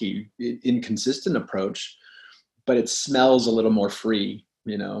clunky, inconsistent approach, but it smells a little more free,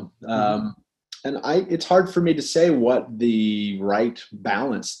 you know. And it's hard for me to say what the right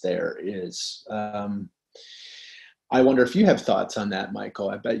balance there is. I wonder if you have thoughts on that, Michael.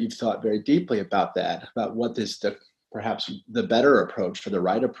 I bet you've thought very deeply about that, about what is perhaps the better approach or the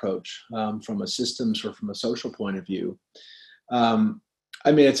right approach from a systems or from a social point of view. I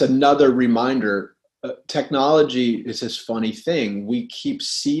mean, it's another reminder technology is this funny thing. We keep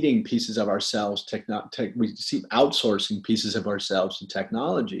seeding pieces of ourselves, we keep outsourcing pieces of ourselves to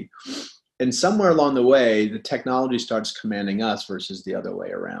technology. And somewhere along the way, the technology starts commanding us versus the other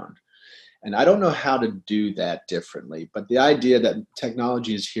way around. And I don't know how to do that differently, but the idea that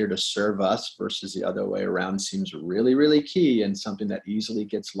technology is here to serve us versus the other way around seems really, really key, and something that easily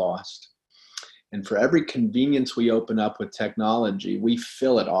gets lost. And for every convenience we open up with technology, we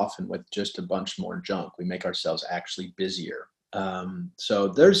fill it often with just a bunch more junk. We make ourselves actually busier. So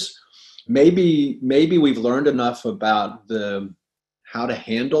there's maybe we've learned enough about how to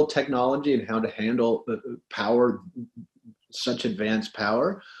handle technology and how to handle power, such advanced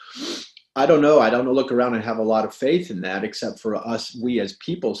power. I don't know. I don't look around and have a lot of faith in that, except for us. We as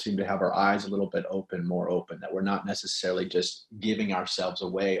people seem to have our eyes a little bit open, more open, that we're not necessarily just giving ourselves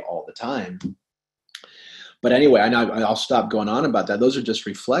away all the time. But anyway, I'll stop going on about that. Those are just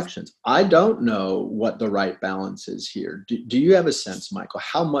reflections. I don't know what the right balance is here. Do you have a sense, Michael?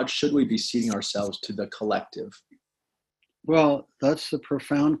 How much should we be ceding ourselves to the collective? Well, that's the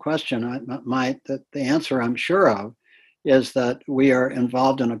profound question. The answer I'm sure of is that we are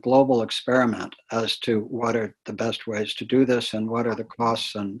involved in a global experiment as to what are the best ways to do this and what are the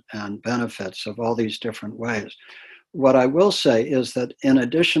costs and benefits of all these different ways. What I will say is that in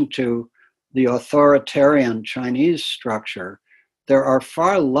addition to the authoritarian Chinese structure, there are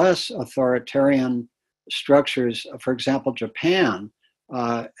far less authoritarian structures. For example, Japan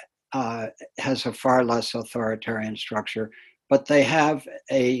has a far less authoritarian structure, but they have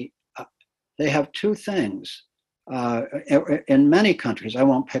two things. In many countries, I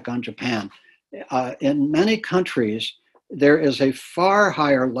won't pick on Japan, in many countries, there is a far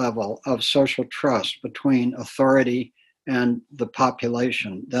higher level of social trust between authority and the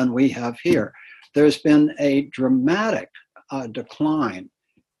population than we have here. There's been a dramatic decline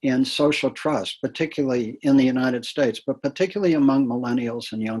in social trust, particularly in the United States, but particularly among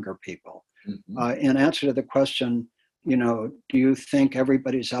millennials and younger people. Mm-hmm. In answer to the question, do you think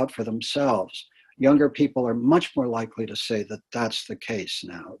everybody's out for themselves? Younger people are much more likely to say that that's the case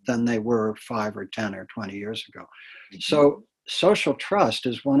now than they were 5 or 10 or 20 years ago. Mm-hmm. So social trust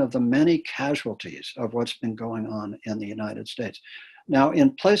is one of the many casualties of what's been going on in the United States. Now,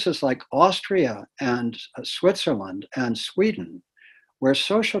 in places like Austria and Switzerland and Sweden, where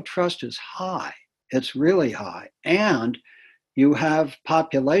social trust is high, it's really high, and you have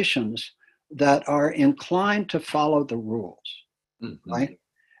populations that are inclined to follow the rules, mm-hmm. right?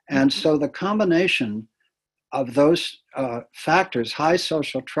 And so the combination of those factors, high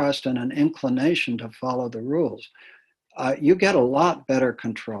social trust and an inclination to follow the rules, you get a lot better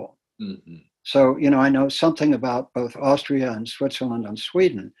control. Mm-hmm. So, I know something about both Austria and Switzerland and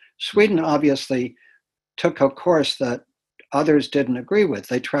Sweden. Sweden obviously took a course that others didn't agree with.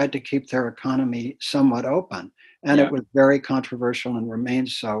 They tried to keep their economy somewhat open, and it was very controversial and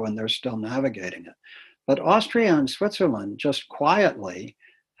remains so, and they're still navigating it. But Austria and Switzerland just quietly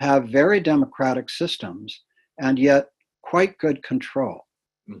have very democratic systems and yet quite good control.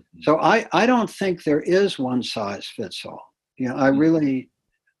 Mm-hmm. So I don't think there is one size fits all. I really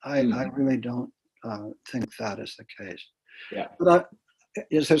don't think that is the case. Yeah. But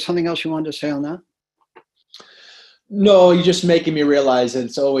is there something else you wanted to say on that? No, you're just making me realize that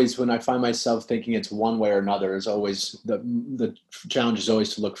it's always, when I find myself thinking it's one way or another, is always the challenge is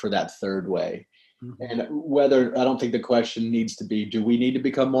always to look for that third way. Mm-hmm. And I don't think the question needs to be, do we need to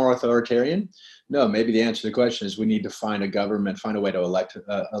become more authoritarian? No, maybe the answer to the question is we need to find a way to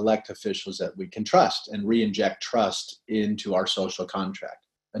elect officials that we can trust and re-inject trust into our social contract.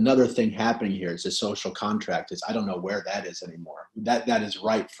 Another thing happening here is the social contract I don't know where that is anymore. That is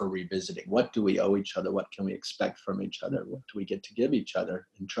ripe for revisiting. What do we owe each other? What can we expect from each other? What do we get to give each other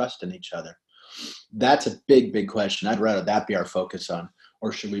and trust in each other? That's a big, big question. I'd rather that be our focus on,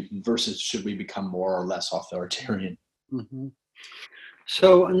 or should we become more or less authoritarian? Mm-hmm.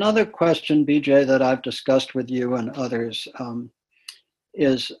 So another question, BJ, that I've discussed with you and others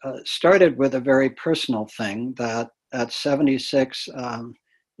is started with a very personal thing that at 76,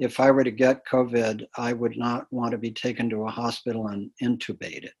 if I were to get COVID, I would not want to be taken to a hospital and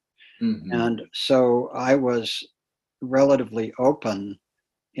intubated. Mm-hmm. And so I was relatively open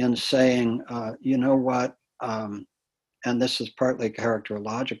in saying, you know what, and this is partly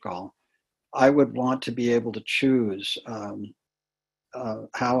characterological, I would want to be able to choose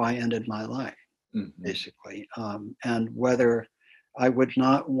how I ended my life, mm-hmm. basically, and whether I would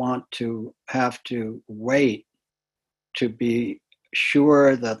not want to have to wait to be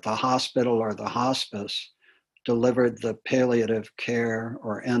sure that the hospital or the hospice delivered the palliative care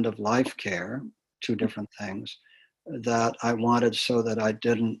or end of life care, two different things, that I wanted so that I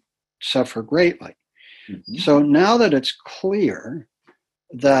didn't suffer greatly. So now that it's clear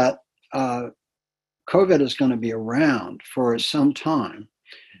that COVID is going to be around for some time,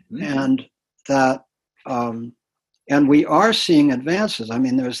 and that and we are seeing advances. I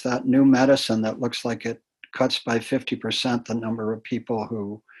mean, there's that new medicine that looks like it cuts by 50% the number of people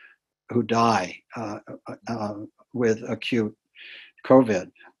who die with acute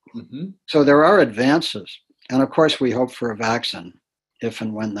COVID. So there are advances, and of course we hope for a vaccine if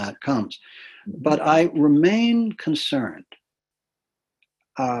and when that comes. But I remain concerned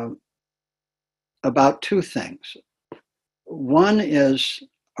about two things. One is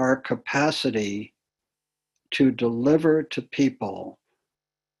our capacity to deliver to people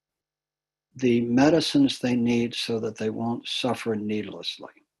the medicines they need so that they won't suffer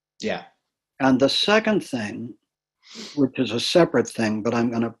needlessly. Yeah. And the second thing, which is a separate thing, but I'm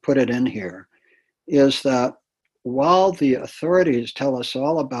going to put it in here, is that while the authorities tell us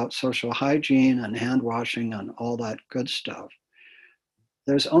all about social hygiene and hand washing and all that good stuff,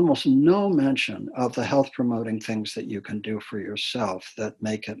 there's almost no mention of the health promoting things that you can do for yourself that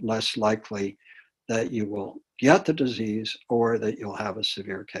make it less likely that you will get the disease or that you'll have a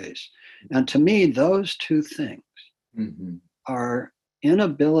severe case. And to me, those two things are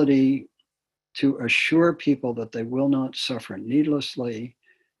inability to assure people that they will not suffer needlessly,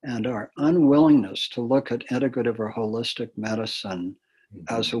 and our unwillingness to look at integrative or holistic medicine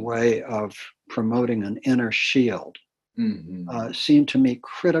as a way of promoting an inner shield seem to me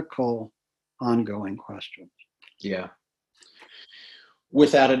critical ongoing questions. Yeah.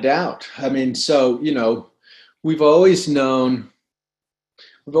 Without a doubt. I mean, so, we've always known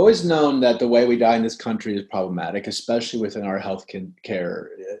that the way we die in this country is problematic, especially within our health care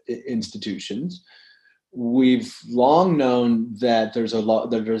institutions. We've long known that there's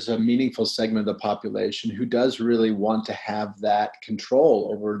a meaningful segment of the population who does really want to have that control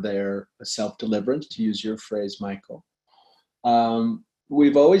over their self-deliverance, to use your phrase, Michael.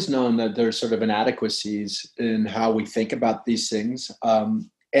 We've always known that there's sort of inadequacies in how we think about these things.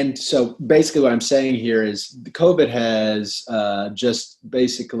 And so basically what I'm saying here is the COVID has just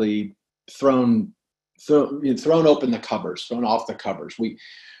basically thrown open the covers, thrown off the covers.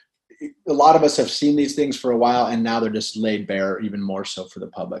 A lot of us have seen these things for a while, and now they're just laid bare even more so for the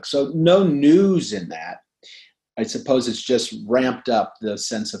public. So no news in that. I suppose it's just ramped up the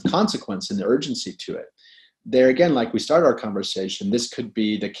sense of consequence and the urgency to it. There again, like we started our conversation, this could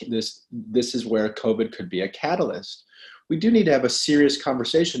be this is where COVID could be a catalyst. We do need to have a serious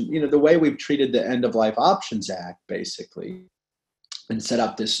conversation. The way we've treated the End of Life Options Act, basically, and set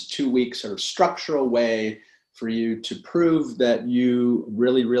up this 2-week sort of structural way for you to prove that you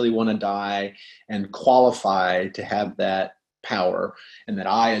really, really want to die and qualify to have that power, and that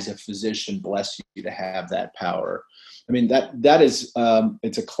I, as a physician, bless you to have that power. I mean, that is,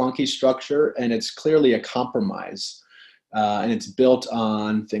 it's a clunky structure, and it's clearly a compromise. And it's built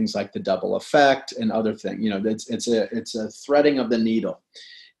on things like the double effect and other things. It's a threading of the needle.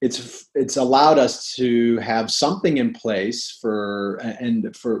 It's allowed us to have something in place for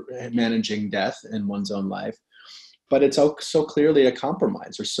managing death in one's own life, but it's so clearly a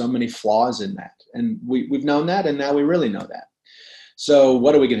compromise. There's so many flaws in that, and we've known that, and now we really know that. So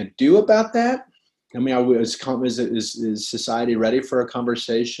what are we going to do about that? I mean, is society ready for a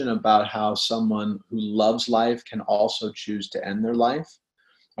conversation about how someone who loves life can also choose to end their life?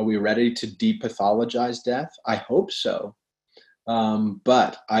 Are we ready to depathologize death? I hope so.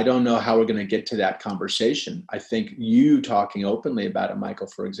 But I don't know how we're going to get to that conversation. I think you talking openly about it, Michael,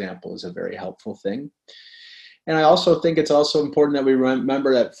 for example, is a very helpful thing. And I also think it's also important that we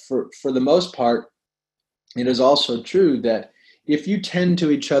remember that for the most part, it is also true that if you tend to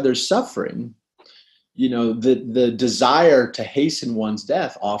each other's suffering, the desire to hasten one's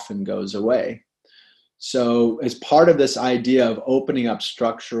death often goes away. So as part of this idea of opening up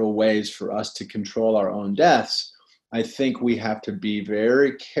structural ways for us to control our own deaths, I think we have to be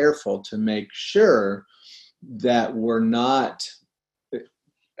very careful to make sure that we're not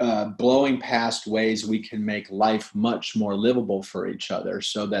blowing past ways we can make life much more livable for each other,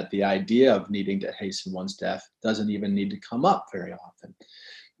 so that the idea of needing to hasten one's death doesn't even need to come up very often.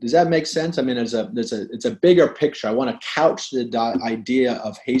 Does that make sense? I mean, it's a bigger picture. I want to couch the idea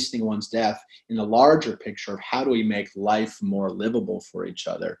of hastening one's death in a larger picture of how do we make life more livable for each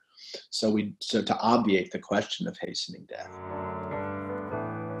other, so to obviate the question of hastening death.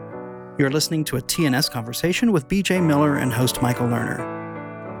 You're listening to a TNS conversation with BJ Miller and host Michael Lerner.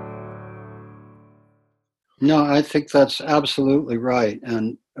 No, I think that's absolutely right,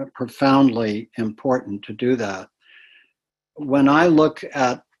 and profoundly important to do that. When I look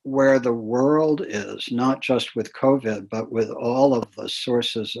at where the world is, not just with COVID, but with all of the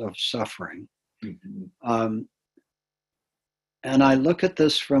sources of suffering, Mhm. And I look at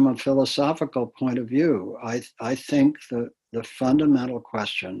this from a philosophical point of view. I think the fundamental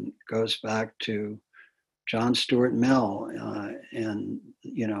question goes back to John Stuart Mill in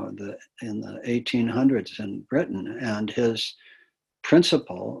the 1800s in Britain, and his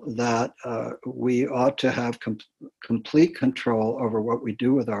principle that we ought to have complete control over what we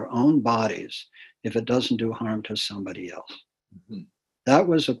do with our own bodies if it doesn't do harm to somebody else. Mhm. That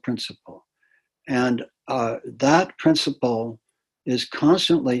was a principle, and that principle is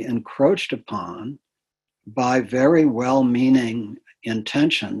constantly encroached upon by very well-meaning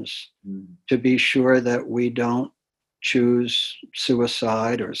intentions Mhm. to be sure that we don't choose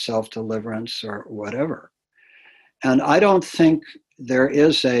suicide or self-deliverance or whatever. And I don't think there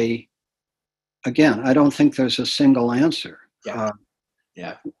is I don't think there's a single answer. Yeah.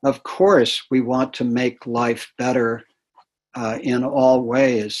 Yeah. Of course, we want to make life better in all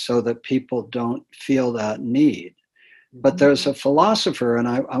ways so that people don't feel that need. But there's a philosopher, and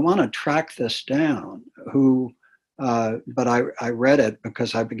I want to track this down, but I read it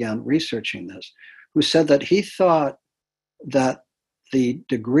because I began researching this, who said that he thought that the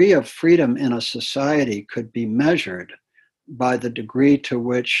degree of freedom in a society could be measured by the degree to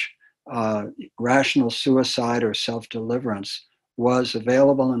which rational suicide or self-deliverance was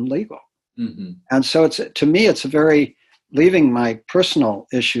available and legal. Mm-hmm. And so to me, it's a very, leaving my personal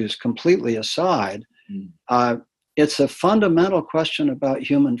issues completely aside, it's a fundamental question about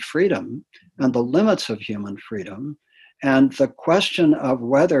human freedom and the limits of human freedom, and the question of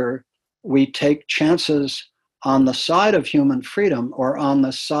whether we take chances on the side of human freedom or on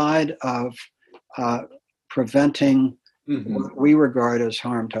the side of preventing what we regard as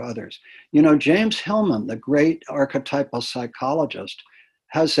harm to others. You know, James Hillman, the great archetypal psychologist,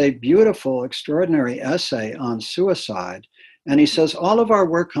 has a beautiful, extraordinary essay on suicide. And he says, all of our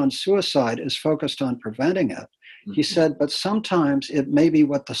work on suicide is focused on preventing it. He said, but sometimes it may be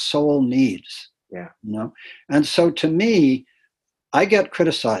what the soul needs. Yeah. You know? And so to me, I get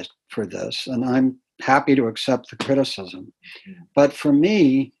criticized for this, and I'm happy to accept the criticism. But for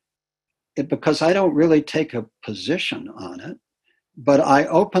me, because I don't really take a position on it, but I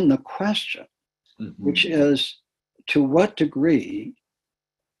open the question, which is, to what degree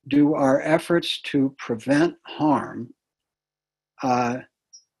do our efforts to prevent harm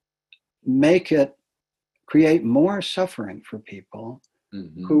create more suffering for people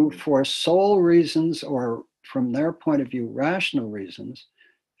who, for soul reasons or from their point of view, rational reasons,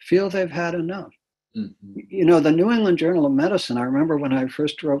 feel they've had enough? You know, the New England Journal of Medicine, I remember when I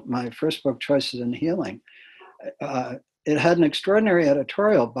first wrote my first book, Choices in Healing, it had an extraordinary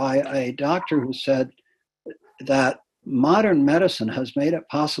editorial by a doctor who said that modern medicine has made it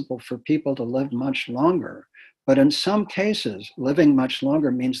possible for people to live much longer. But in some cases, living much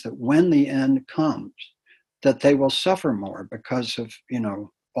longer means that when the end comes, that they will suffer more because of, you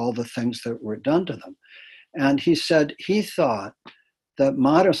know, all the things that were done to them. And he said he thought that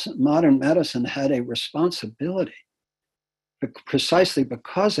modern medicine had a responsibility, precisely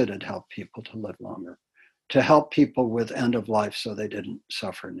because it had helped people to live longer, to help people with end of life so they didn't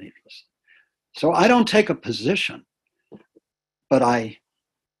suffer needlessly. So I don't take a position, but I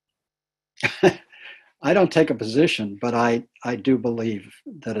don't take a position, but I do believe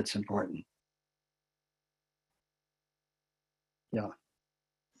that it's important. Yeah.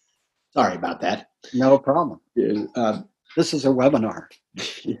 Sorry about that. No problem. This is a webinar.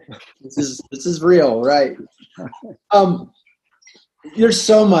 This is real, right? There's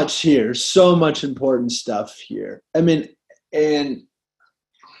so much here, so much important stuff here. I mean, and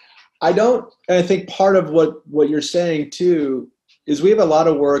I think part of what you're saying too is we have a lot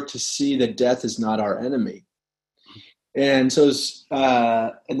of work to see that death is not our enemy. And so,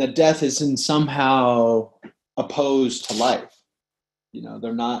 and that death isn't somehow opposed to life. You know,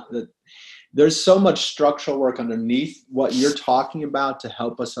 they're not that. There's so much structural work underneath what you're talking about to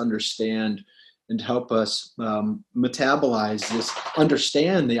help us understand and to help us metabolize this,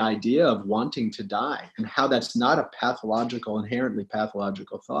 understand the idea of wanting to die and how that's not a inherently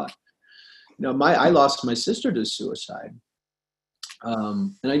pathological thought. You know, I lost my sister to suicide.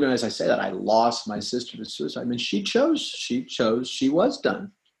 And even as I say that, I lost my sister to suicide. I mean, she was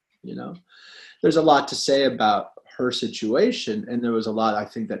done, you know. There's a lot to say about her situation, and there was a lot I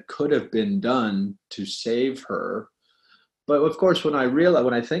think that could have been done to save her. But of course, when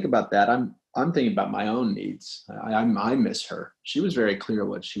I think about that, I'm thinking about my own needs. I miss her. She was very clear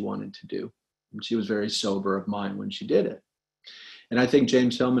what she wanted to do, and she was very sober of mind when she did it. And I think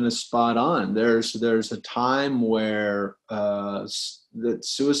James Hillman is spot on. There's a time where that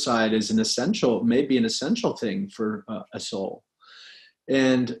suicide is maybe an essential thing for a soul.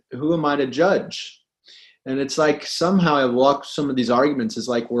 And who am I to judge? And it's like somehow I walk some of these arguments is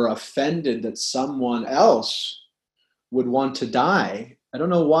like we're offended that someone else would want to die. I don't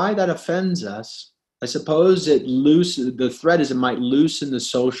know why that offends us. I suppose the threat is it might loosen the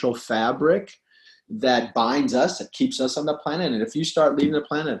social fabric that binds us, that keeps us on the planet. And if you start leaving the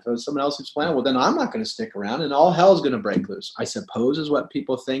planet, if someone else leaves the planet, well, then I'm not going to stick around and all hell's going to break loose, I suppose is what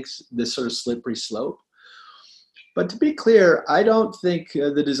people think, this sort of slippery slope. But to be clear, I don't think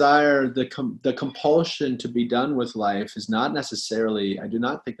the desire, the compulsion to be done with life is not necessarily, I do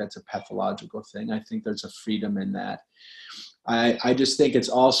not think that's a pathological thing. I think there's a freedom in that. I just think it's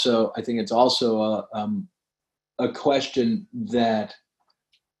also, a question that,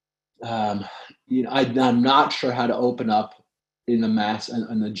 I'm not sure how to open up in the mass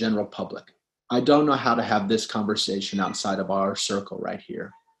and the general public. I don't know how to have this conversation outside of our circle right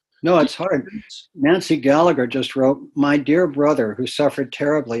here. No, it's hard. Nancy Gallagher just wrote, "My dear brother, who suffered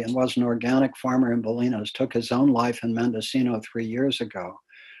terribly and was an organic farmer in Bolinas, took his own life in Mendocino 3 years ago.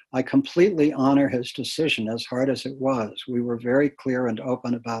 I completely honor his decision, as hard as it was. We were very clear and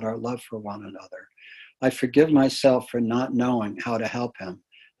open about our love for one another. I forgive myself for not knowing how to help him,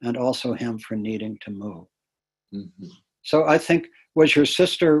 and also him for needing to move." Mm-hmm. So I think, was your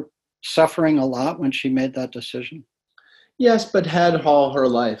sister suffering a lot when she made that decision? Yes, but had all her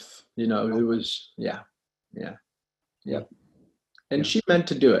life, it was, yeah. And she meant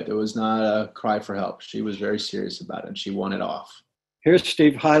to do it. It was not a cry for help. She was very serious about it. She won it off. Here's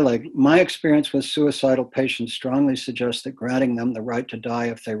Steve Heilig. "My experience with suicidal patients strongly suggests that granting them the right to die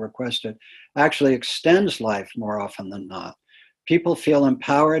if they request it actually extends life more often than not. People feel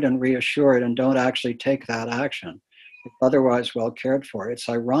empowered and reassured and don't actually take that action, if otherwise well cared for. It's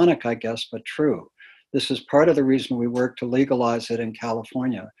ironic, I guess, but true. This is part of the reason we work to legalize it in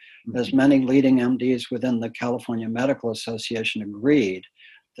California, as many leading MDs within the California Medical Association agreed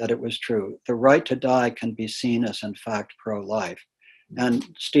that it was true. The right to die can be seen as, in fact, pro-life." And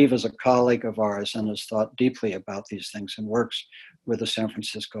Steve is a colleague of ours and has thought deeply about these things and works with the San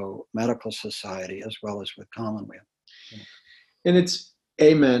Francisco Medical Society as well as with Commonweal. And it's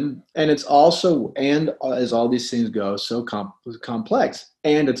amen. And it's also, and as all these things go, so complex.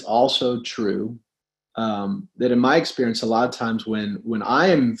 And it's also true that in my experience, a lot of times when I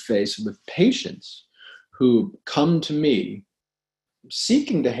am faced with patients who come to me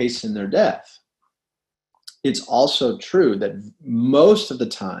seeking to hasten their death, it's also true that most of the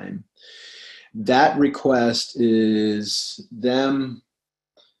time that request is them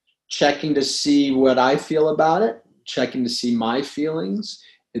checking to see what I feel about it, checking to see my feelings.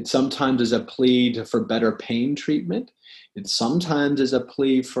 It sometimes is a plea for better pain treatment. It sometimes is a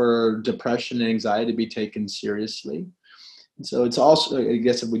plea for depression and anxiety to be taken seriously. And so it's also, I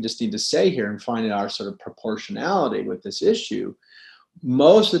guess, we just need to say here and find our sort of proportionality with this issue.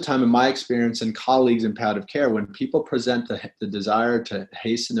 Most of the time, in my experience and colleagues in palliative care, when people present the desire to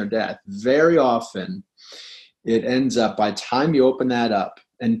hasten their death, very often it ends up, by the time you open that up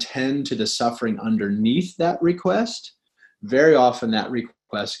and tend to the suffering underneath that request, very often that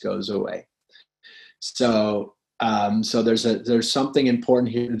request goes away. So there's something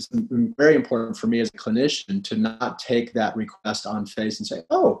important here. It's very important for me as a clinician to not take that request on face and say,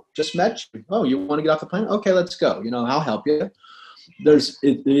 "Oh, just met you. Oh, you want to get off the planet? Okay, let's go. I'll help you."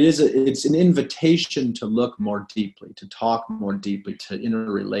 It's an invitation to look more deeply, to talk more deeply, to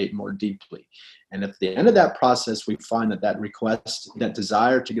interrelate more deeply. And at the end of that process, we find that request, that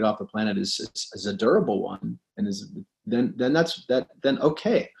desire to get off the planet is a durable one, and then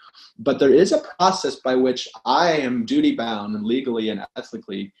okay. But there is a process by which I am duty bound and legally and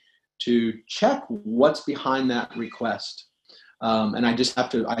ethically to check what's behind that request. And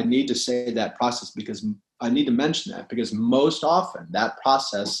I need to say that process because I need to mention that because most often that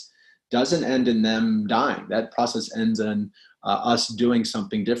process doesn't end in them dying. That process ends in us doing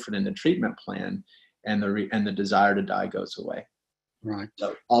something different in the treatment plan, and the desire to die goes away. Right.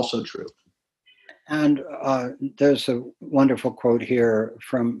 So also true. And there's a wonderful quote here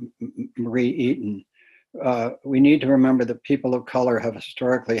from Marie Eaton. "We need to remember that people of color have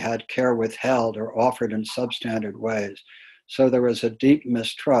historically had care withheld or offered in substandard ways. So there is a deep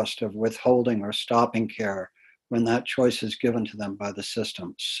mistrust of withholding or stopping care when that choice is given to them by the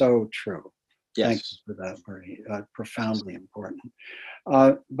system." So true. Yes. Thank you for that, Marie. Profoundly important.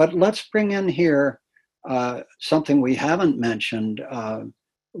 But let's bring in here something we haven't mentioned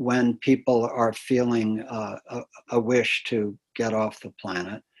when people are feeling a wish to get off the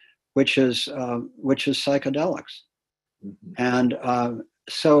planet, which is psychedelics. Mm-hmm. And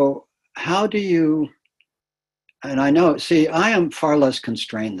so how do you, and I know, I am far less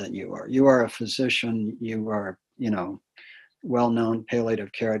constrained than you are. You are a physician, you are, well-known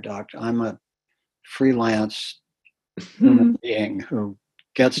palliative care doctor. I'm a freelance human being who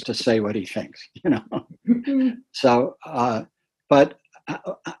gets to say what he thinks, So, but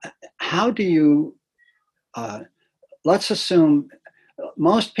how do you, let's assume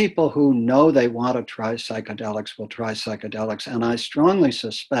most people who know they want to try psychedelics will try psychedelics. And I strongly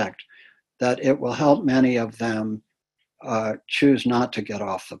suspect that it will help many of them choose not to get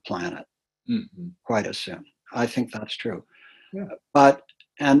off the planet quite as soon. I think that's true. Yeah.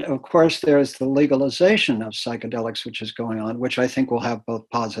 And of course, there's the legalization of psychedelics, which is going on, which I think will have both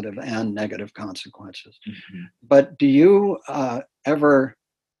positive and negative consequences. But do you ever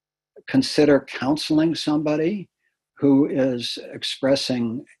consider counseling somebody who is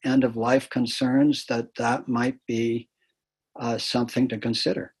expressing end-of-life concerns, that might be something to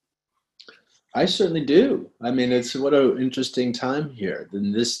consider? I certainly do. I mean, it's what an interesting time here.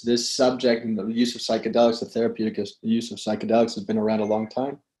 And this subject and the use of psychedelics, the therapeutic use of psychedelics, has been around a long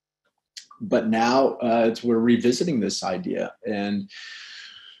time. But now we're revisiting this idea, and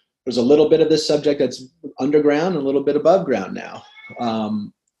there's a little bit of this subject that's underground and a little bit above ground now.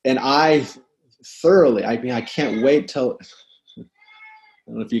 And I can't wait till.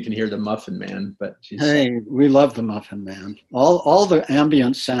 I don't know if you can hear the Muffin Man, but hey, we love the Muffin Man. All the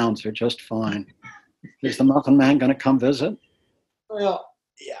ambient sounds are just fine. Is the Muffin Man going to come visit? Well,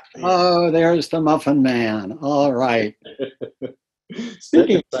 yeah. Oh, there's the Muffin Man. All right.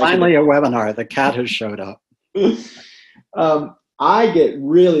 Finally, a webinar. The cat has showed up. I get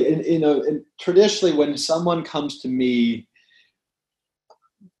really, and traditionally when someone comes to me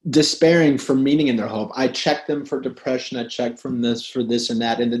despairing for meaning in their hope, I check them for depression. I check for this and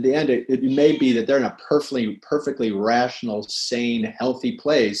that. And at the end, it may be that they're in a perfectly rational, sane, healthy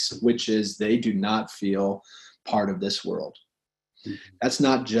place, which is they do not feel part of this world. That's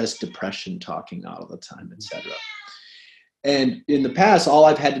not just depression talking all the time, etc. And in the past, all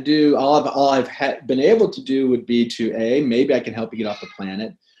I've been able to do would be to maybe I can help you get off the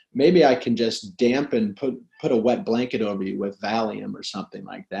planet. Maybe I can just dampen, put a wet blanket over you with Valium or something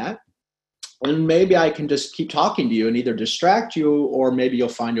like that. And maybe I can just keep talking to you and either distract you, or maybe you'll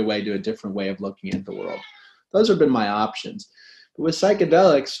find your way to a different way of looking at the world. Those have been my options. But with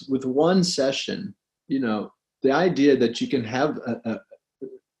psychedelics, with one session, the idea that you can have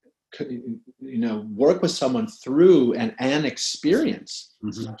work with someone through an experience.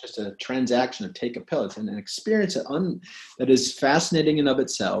 It's not just a transaction of take a pill. It's an experience that is fascinating in of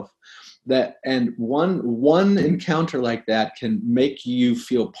itself. And one encounter like that can make you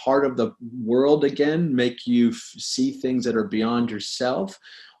feel part of the world again, make you see things that are beyond yourself.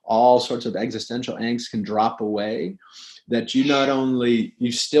 All sorts of existential angst can drop away. That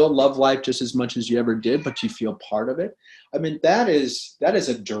you still love life just as much as you ever did, but you feel part of it. I mean, that is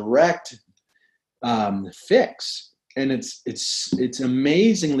a direct fix, and it's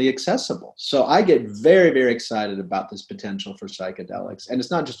amazingly accessible. So I get very, very excited about this potential for psychedelics, and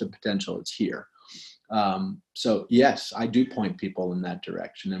it's not just a potential; it's here. So yes, I do point people in that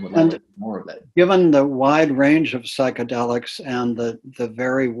direction, and would like to do more of it. Given the wide range of psychedelics and the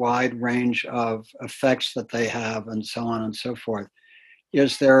very wide range of effects that they have, and so on and so forth,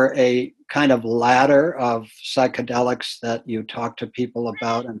 is there a kind of ladder of psychedelics that you talk to people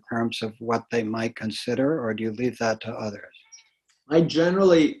about in terms of what they might consider, or do you leave that to others?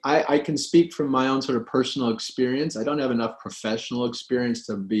 I can speak from my own sort of personal experience. I don't have enough professional experience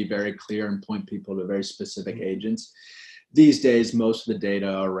to be very clear and point people to very specific agents. These days, most of the data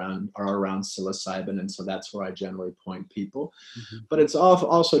are around psilocybin, and so that's where I generally point people. But it's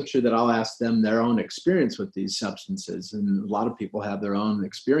also true that I'll ask them their own experience with these substances, and a lot of people have their own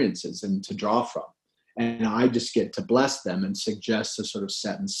experiences and to draw from. And I just get to bless them and suggest a sort of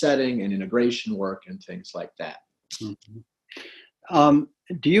set and setting and integration work and things like that.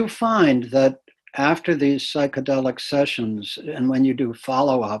 Do you find that after these psychedelic sessions, and when you do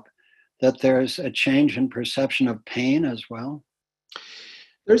follow-up, that there's a change in perception of pain as well?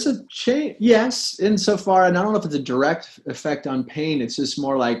 There's a change, yes, insofar, and I don't know if it's a direct effect on pain. It's just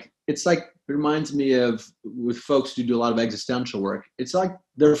more like, it reminds me of with folks who do a lot of existential work. It's like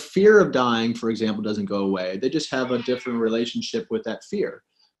their fear of dying, for example, doesn't go away. They just have a different relationship with that fear.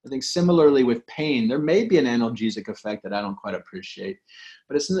 I think similarly with pain, there may be an analgesic effect that I don't quite appreciate,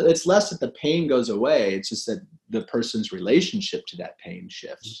 but it's less that the pain goes away. It's just that the person's relationship to that pain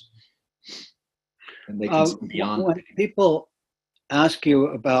shifts. And they can see beyond. When people ask you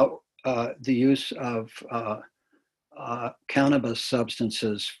about the use of cannabis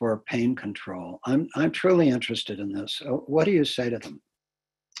substances for pain control, I'm truly interested in this. What do you say to them?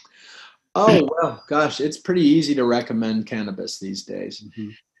 Oh, well, gosh, it's pretty easy to recommend cannabis these days.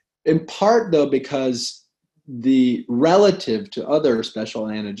 In part, though, because the relative to other special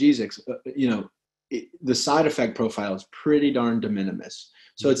analgesics, the side effect profile is pretty darn de minimis.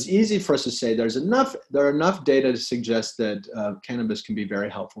 So it's easy for us to say there are enough data to suggest that cannabis can be very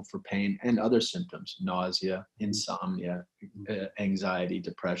helpful for pain and other symptoms, nausea, insomnia, anxiety,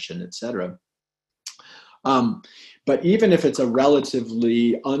 depression, etc. But even if it's a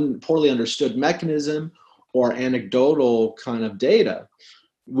relatively poorly understood mechanism or anecdotal kind of data,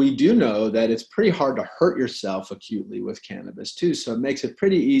 we do know that it's pretty hard to hurt yourself acutely with cannabis too. So it makes it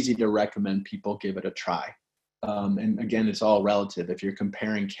pretty easy to recommend people give it a try. And again, it's all relative. If you're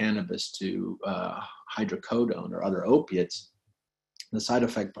comparing cannabis to hydrocodone or other opiates, the side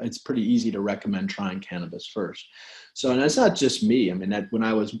effect, it's pretty easy to recommend trying cannabis first. So, and that's not just me. I mean, when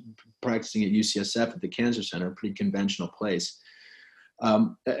I was practicing at UCSF at the Cancer Center, a pretty conventional place,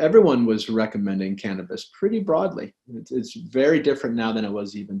 everyone was recommending cannabis pretty broadly. It's very different now than it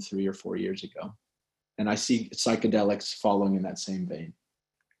was even 3 or 4 years ago. And I see psychedelics following in that same vein.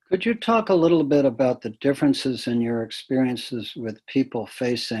 Could you talk a little bit about the differences in your experiences with people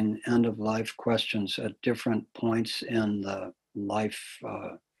facing end-of-life questions at different points in the life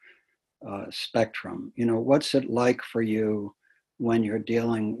spectrum? What's it like for you when you're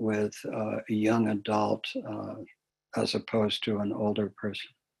dealing with a young adult as opposed to an older person?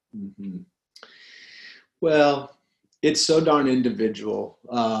 Mm-hmm. Well, it's so darn individual.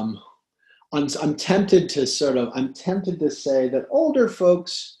 I'm tempted to say that older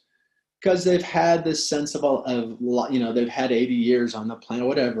folks, because they've had this sense of they've had 80 years on the planet,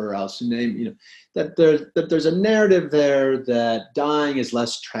 whatever else, that there's a narrative there that dying is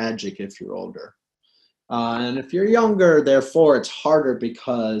less tragic if you're older. And if you're younger, therefore, it's harder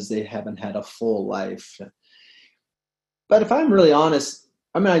because they haven't had a full life. But if I'm really honest,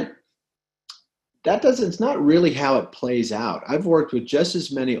 it's not really how it plays out. I've worked with just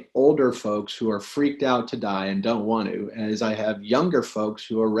as many older folks who are freaked out to die and don't want to, as I have younger folks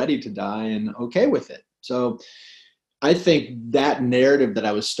who are ready to die and okay with it. So I think that narrative that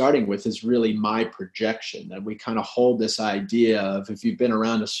I was starting with is really my projection, that we kind of hold this idea of if you've been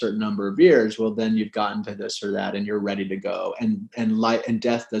around a certain number of years, well, then you've gotten to this or that and you're ready to go. And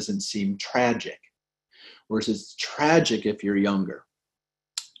death doesn't seem tragic, whereas it's tragic if you're younger.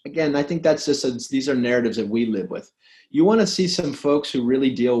 Again, I think that's these are narratives that we live with. You want to see some folks who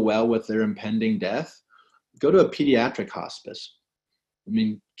really deal well with their impending death, go to a pediatric hospice. I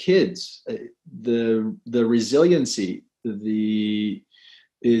mean, kids, the resiliency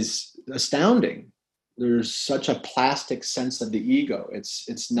is astounding. There's such a plastic sense of the ego.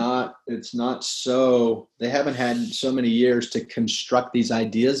 It's not so, they haven't had so many years to construct these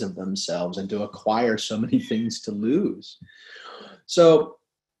ideas of themselves and to acquire so many things to lose. So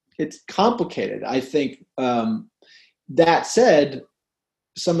it's complicated. I think that said,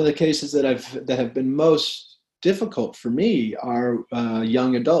 some of the cases that have been most difficult for me are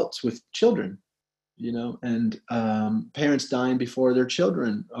young adults with children, and parents dying before their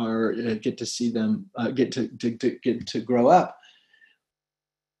children get to see them get to grow up.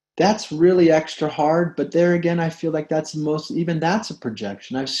 That's really extra hard, but there again, I feel like that's a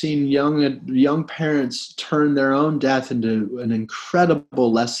projection. I've seen young parents turn their own death into an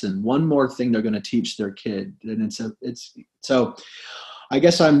incredible lesson. One more thing they're going to teach their kid, and so. I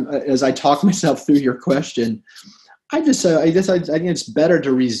guess as I talk myself through your question, I think it's better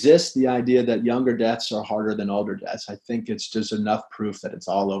to resist the idea that younger deaths are harder than older deaths. I think it's just enough proof that it's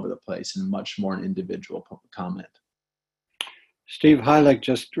all over the place and much more an individual comment. Steve Heilig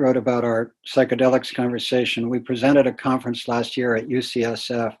just wrote about our psychedelics conversation. We presented a conference last year at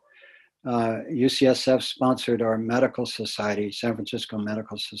UCSF. UCSF sponsored our medical society, San Francisco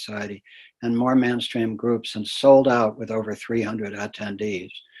Medical Society, and more mainstream groups, and sold out with over 300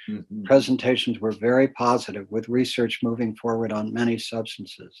 attendees. Mm-hmm. Presentations were very positive, with research moving forward on many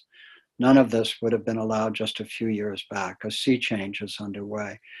substances. None of this would have been allowed just a few years back. A sea change is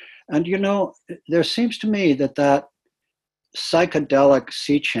underway. And there seems to me that psychedelic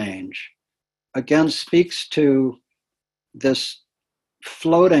sea change, again, speaks to this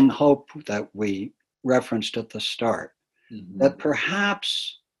floating hope that we referenced at the start, mm-hmm. that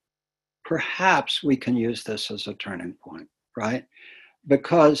perhaps we can use this as a turning point, right?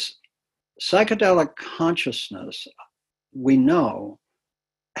 Because psychedelic consciousness, we know,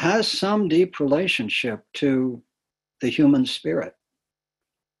 has some deep relationship to the human spirit.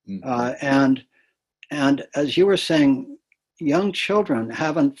 Mm-hmm. And as you were saying, young children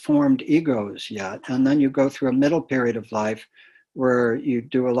haven't formed egos yet. And then you go through a middle period of life where you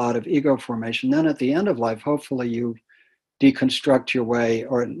do a lot of ego formation. Then at the end of life, hopefully you deconstruct your way,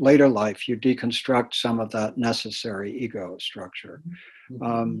 or in later life, you deconstruct some of that necessary ego structure.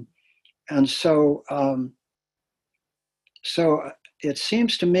 Mm-hmm. And so So it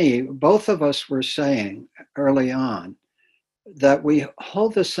seems to me, both of us were saying early on that we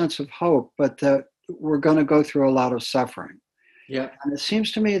hold this sense of hope, but that we're going to go through a lot of suffering. Yeah. And it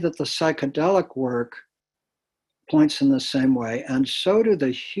seems to me that the psychedelic work points in the same way, and so do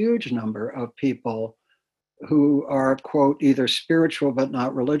the huge number of people who are, quote, either spiritual but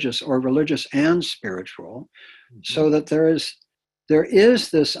not religious, or religious and spiritual, so that there is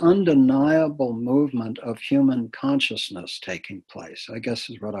this undeniable movement of human consciousness taking place, I guess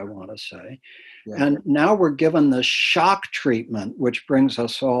is what I want to say. Yeah. And now we're given this shock treatment, which brings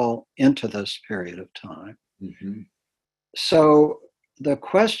us all into this period of time. Mm-hmm. So the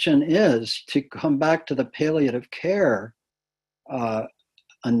question is, to come back to the palliative care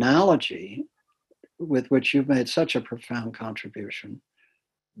analogy, with which you've made such a profound contribution,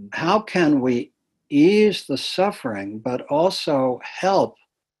 how can we ease the suffering, but also help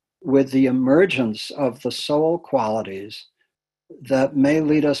with the emergence of the soul qualities that may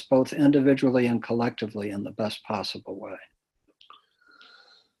lead us both individually and collectively in the best possible way?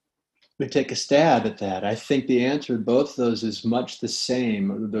 We take a stab at that. I think the answer to both of those is much the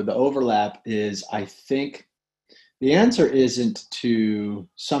same. The overlap is, I think, the answer isn't to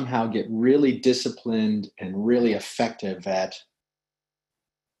somehow get really disciplined and really effective at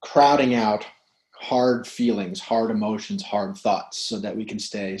crowding out hard feelings, hard emotions, hard thoughts, so that we can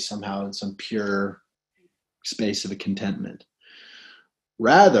stay somehow in some pure space of a contentment.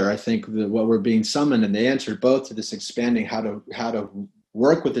 Rather, I think that what we're being summoned, and the answer both to this expanding, how to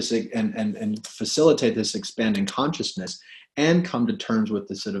work with this and facilitate this expanding consciousness, and come to terms with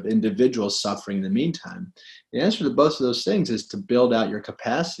the sort of individual suffering in the meantime. The answer to both of those things is to build out your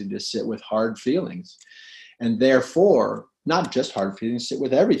capacity to sit with hard feelings. And therefore, not just hard feelings, sit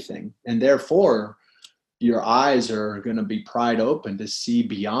with everything. And therefore, your eyes are going to be pried open to see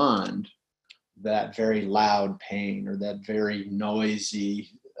beyond that very loud pain or that very noisy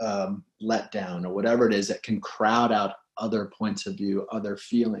letdown or whatever it is that can crowd out other points of view, other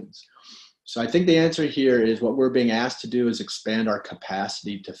feelings. So I think the answer here is what we're being asked to do is expand our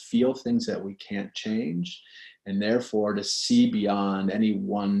capacity to feel things that we can't change, and therefore to see beyond any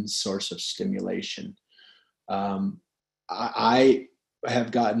one source of stimulation. I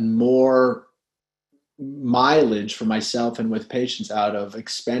have gotten more mileage for myself and with patients out of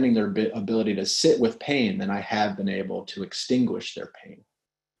expanding their ability to sit with pain than I have been able to extinguish their pain.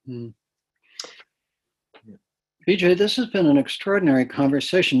 Mm. BJ, this has been an extraordinary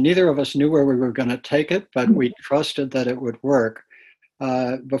conversation. Neither of us knew where we were going to take it, but we trusted that it would work.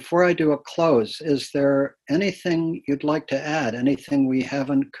 Before I do a close, is there anything you'd like to add? Anything we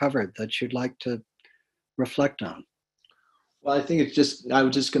haven't covered that you'd like to reflect on? Well, I think I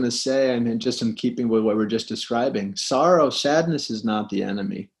was just going to say, I mean, just in keeping with what we're just describing, sadness is not the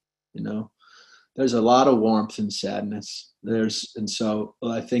enemy, you know. There's a lot of warmth in sadness. So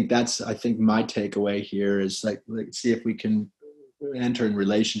I think my takeaway here is like see if we can enter in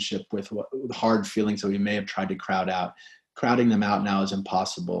relationship with hard feelings that we may have tried to crowd out. Crowding them out now is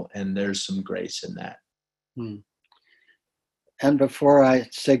impossible, and there's some grace in that. And before I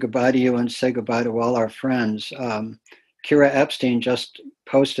say goodbye to you and say goodbye to all our friends, Kira Epstein just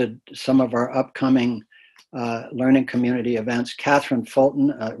posted some of our upcoming learning community events. Catherine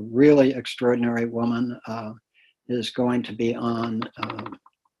Fulton, a really extraordinary woman, is going to be on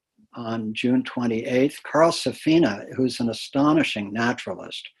June 28th. Carl Safina, who's an astonishing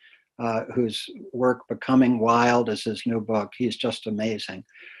naturalist, whose work Becoming Wild is his new book. He's just amazing.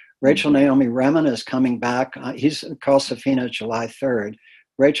 Rachel Naomi Remen is coming back. Carl Safina is July 3rd.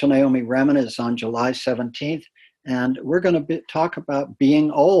 Rachel Naomi Remen is on July 17th. And we're going to talk about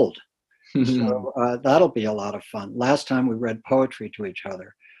being old. So that'll be a lot of fun. Last time we read poetry to each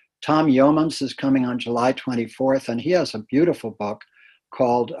other. Tom Yeomans is coming on July 24th, and he has a beautiful book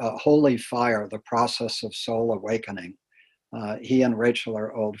called Holy Fire, The Process of Soul Awakening. He and Rachel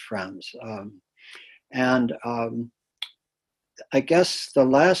are old friends. I guess the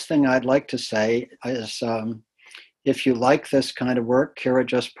last thing I'd like to say is if you like this kind of work, Kira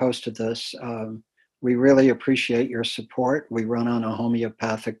just posted this, we really appreciate your support. We run on a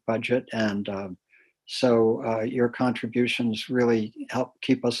homeopathic budget, and so your contributions really help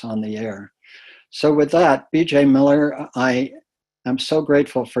keep us on the air. So with that, BJ Miller, I am so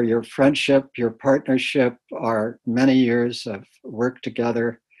grateful for your friendship, your partnership, our many years of work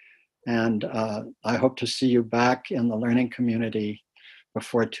together, and I hope to see you back in the learning community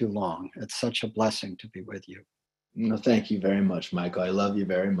before too long. It's such a blessing to be with you. No, thank you very much, Michael. I love you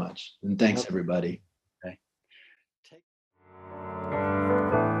very much. And thanks, everybody.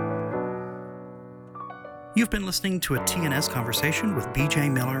 You've been listening to a TNS conversation with BJ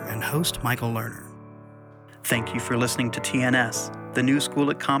Miller and host Michael Lerner. Thank you for listening to TNS, the New School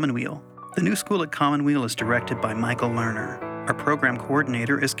at Commonweal. The New School at Commonweal is directed by Michael Lerner. Our program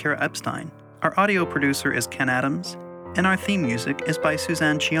coordinator is Kara Epstein. Our audio producer is Ken Adams. And our theme music is by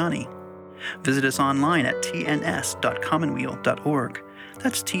Suzanne Ciani. Visit us online at tns.commonweal.org.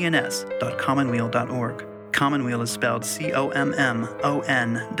 That's tns.commonweal.org. Commonweal is spelled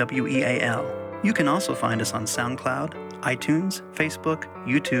COMMONWEAL. You can also find us on SoundCloud, iTunes, Facebook,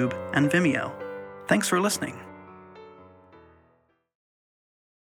 YouTube, and Vimeo. Thanks for listening.